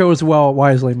chose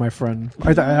wisely, my friend.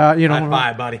 High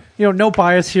five, buddy. No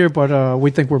bias here, but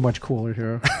we think we're much cooler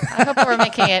here. I hope we're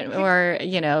making it more,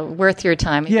 worth your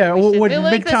time. Yeah, we'll would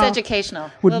make this Midtown-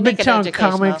 educational. Would We'll make it Midtown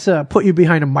educational. Comics put you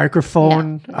behind a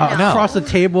microphone across the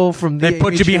table from the They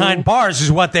put you Amy Chu? behind bars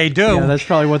is what they do. Yeah, that's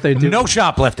probably what they do. No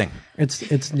shoplifting.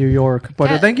 It's New York,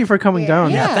 but thank you for coming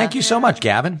down. Yeah, thank you so much,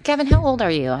 Gavin. Gavin, how old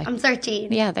are you? I'm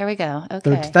 13. Yeah, there we go.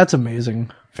 Okay. That's amazing.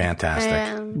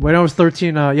 Fantastic. When I was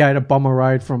 13, I had a bum a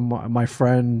ride from my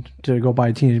friend to go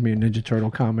buy Teenage Mutant Ninja Turtle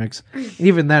comics.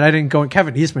 Even then, I didn't go.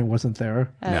 Kevin Eastman wasn't there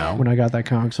when I got that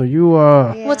comic. So you,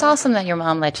 Well, it's awesome that your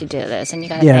mom let you do this, and you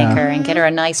got to thank her and get her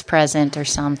a nice present or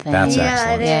something. That's Yeah,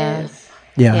 excellent. it is.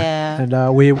 yeah.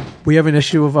 And we have an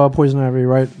issue of Poison Ivy,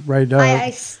 right?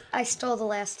 I stole the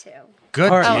last two.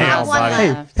 Good All right. deal, I want buddy.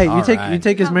 that. Hey, All you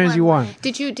take as many as you want.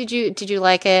 Did you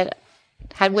like it?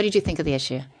 What did you think of the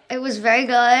issue? It was very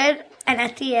good. And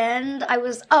at the end, I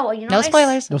was, No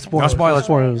spoilers. No spoilers. No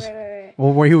spoilers. Right.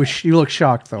 Well, you look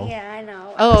shocked though. Yeah, I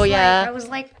know. Oh, I was yeah. Like, I was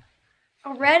like,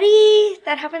 already?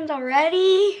 That happened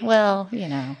already? Well,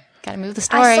 got to move the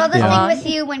story. I saw the along. thing with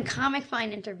you when Comic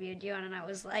Find interviewed you, and I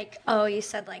was like, oh, you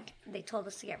said, like, they told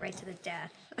us to get right to the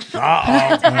death.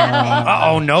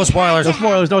 Uh-oh, no spoilers.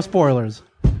 No spoilers.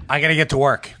 I got to get to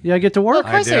work. Yeah, I get to work.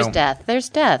 Of course, I there's do. death. There's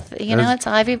death. It's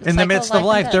Ivy. In the midst of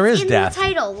life, there is In death. the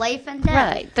title, Life and Death.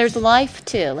 Right. There's life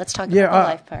too. Let's talk Yeah, about the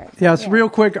life part. Yes, real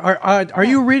quick. Are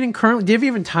you reading currently? Do you have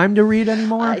even time to read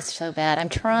anymore? It's so bad. I'm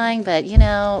trying, but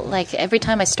like every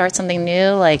time I start something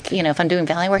new, like if I'm doing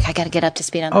Valiant work, I got to get up to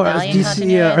speed on the Valiant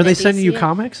continuity. Are they sending you DC.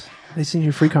 comics? They sending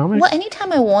you free comics? Well,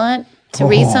 anytime I want to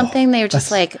read something, they're just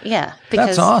because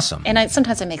That's awesome. And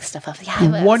sometimes I make stuff up.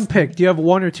 Yeah, One pick. Do you have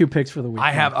one or two picks for the week?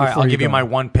 I have. All right, I'll give you my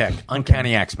one pick.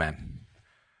 Uncanny X-Men.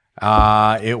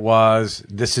 It was.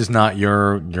 This is not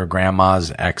your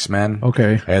grandma's X-Men.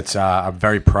 Okay. It's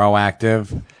very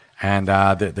proactive, and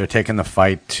they're taking the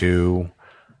fight to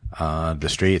the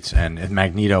streets, and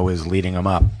Magneto is leading them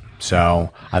up.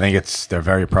 So I think they're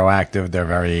very proactive. They're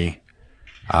very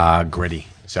gritty.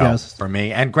 So Yes. for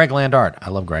me, and Greg Landart, I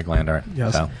love Greg Landart.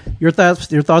 Yes. So. Your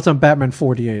thoughts on Batman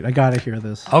 48? I gotta hear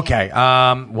this. Okay.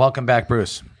 Welcome back,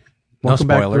 Bruce. Welcome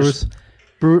no spoilers. back,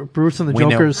 Bruce. Bruce and the We know.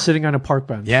 Joker is sitting on a park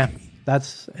bench. Yeah.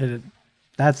 That's it.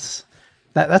 That's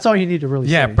all you need to really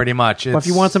Yeah, say. pretty much. But if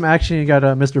you want some action, you got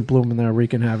Mr. Bloom in there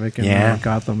wreaking havoc and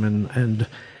Gotham and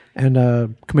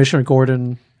Commissioner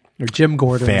Gordon or Jim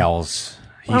Gordon fails.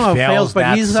 He I don't know, fails but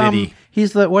that he's city.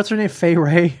 he's the what's her name? Faye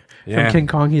Ray. from King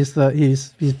Kong. He's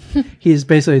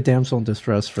basically a damsel in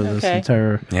distress for this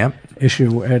entire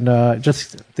issue, and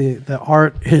just the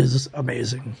art is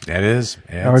amazing. It is.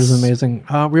 The art is amazing.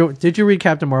 Did you read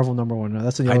Captain Marvel #1? No,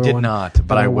 that's the other one. I did not,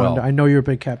 but I will. I know you're a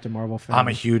big Captain Marvel fan. I'm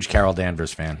a huge Carol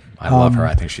Danvers fan. I love her.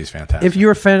 I think she's fantastic. If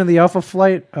you're a fan of the Alpha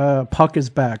Flight, Puck is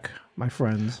back, my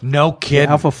friends. No kidding.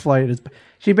 Alpha Flight is.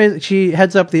 She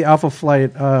heads up the Alpha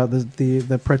Flight,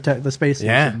 the space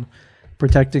station,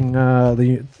 protecting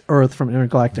the Earth from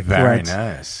intergalactic threats. Very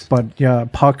nice. But yeah,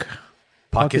 Puck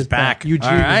is back.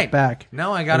 Eugene is back.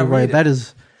 No, I gotta read it. That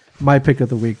is my pick of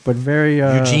the week. But very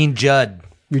Eugene Judd.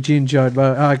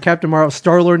 Captain Marvel,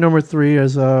 Star-Lord #3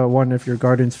 is one. If you're a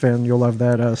Guardians fan, you'll love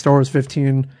that. Star Wars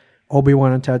 15.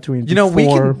 Obi-Wan and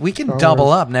Tatooine. We can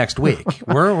double up next week.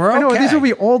 We're okay. I know these will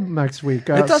be old next week.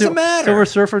 It doesn't matter. Silver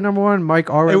Surfer #1, Mike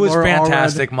Allred. It was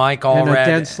fantastic, Mike Allred. And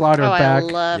Dan Slaughter back. I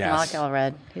love Mike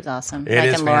Allred. He's awesome. It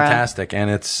is fantastic, and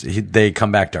they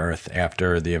come back to Earth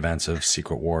after the events of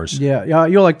Secret Wars. Yeah,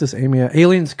 you'll like this, Amy.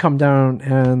 Aliens come down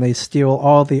and they steal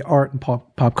all the art and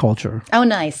pop culture. Oh,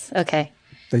 nice. Okay.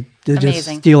 They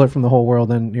just steal it from the whole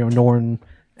world, and Norn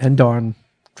and Dawn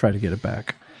try to get it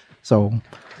back. So.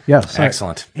 Yes,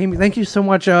 excellent. Amy, thank you so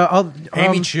much.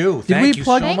 Amy Chu, thank you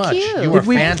so much. You were fantastic. Did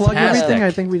we plug everything? I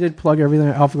think we did plug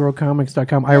everything.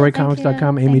 AlphaGirlComics.com,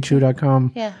 iWriteComics.com,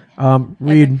 AmyChu.com. Yeah.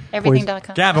 Read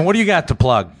everything.com. Gavin, what do you got to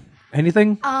plug?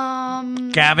 Anything?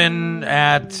 Gavin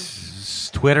at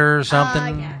Twitter or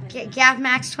something?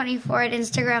 GavMax24 at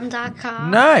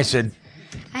Instagram.com. Nice.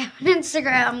 I have an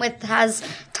Instagram has a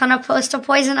ton of posts of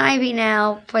Poison Ivy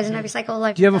now. Poison Ivy Cycle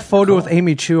Life. Do you have a photo with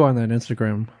Amy Chu on that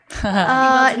Instagram?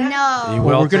 No.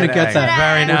 We're going to get that.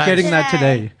 Very nice. We're getting that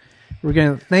today.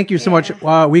 Thank you so much.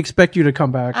 We expect you to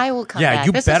come back. I will come back. Yeah,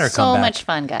 you better come back. This is so much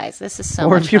fun, guys. This is so much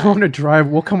fun. Or if you want to drive,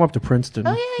 we'll come up to Princeton.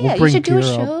 Oh, yeah. We'll you should do a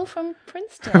show from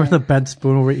Princeton. With a bed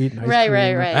spoon, we're eating ice cream.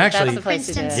 Right. Actually, that's the place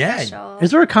to do it. Yeah.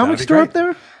 Is there a comic store up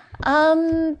there?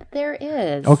 There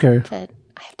is. Okay. But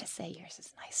I have to say, yours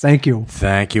is nice. Thank you.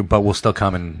 But we'll still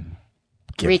come and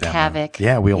wreak havoc.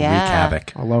 Yeah, we'll wreak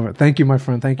havoc. I love it. Thank you, my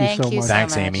friend. Thank you so much.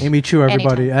 Thanks, Amy. Amy Chu,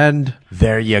 everybody. Anytime. And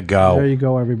there you go. There you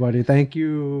go, everybody. Thank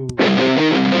you.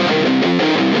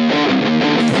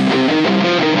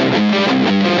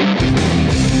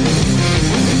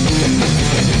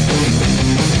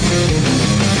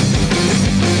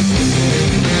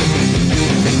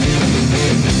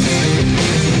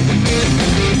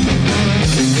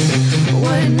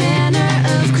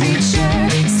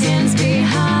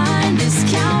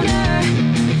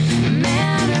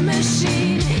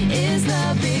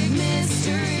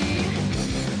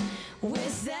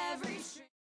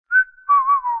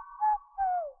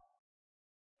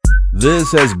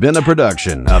 This has been a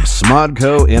production of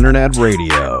Smodco Internet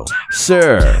Radio.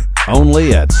 Sir,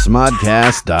 only at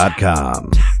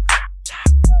smodcast.com.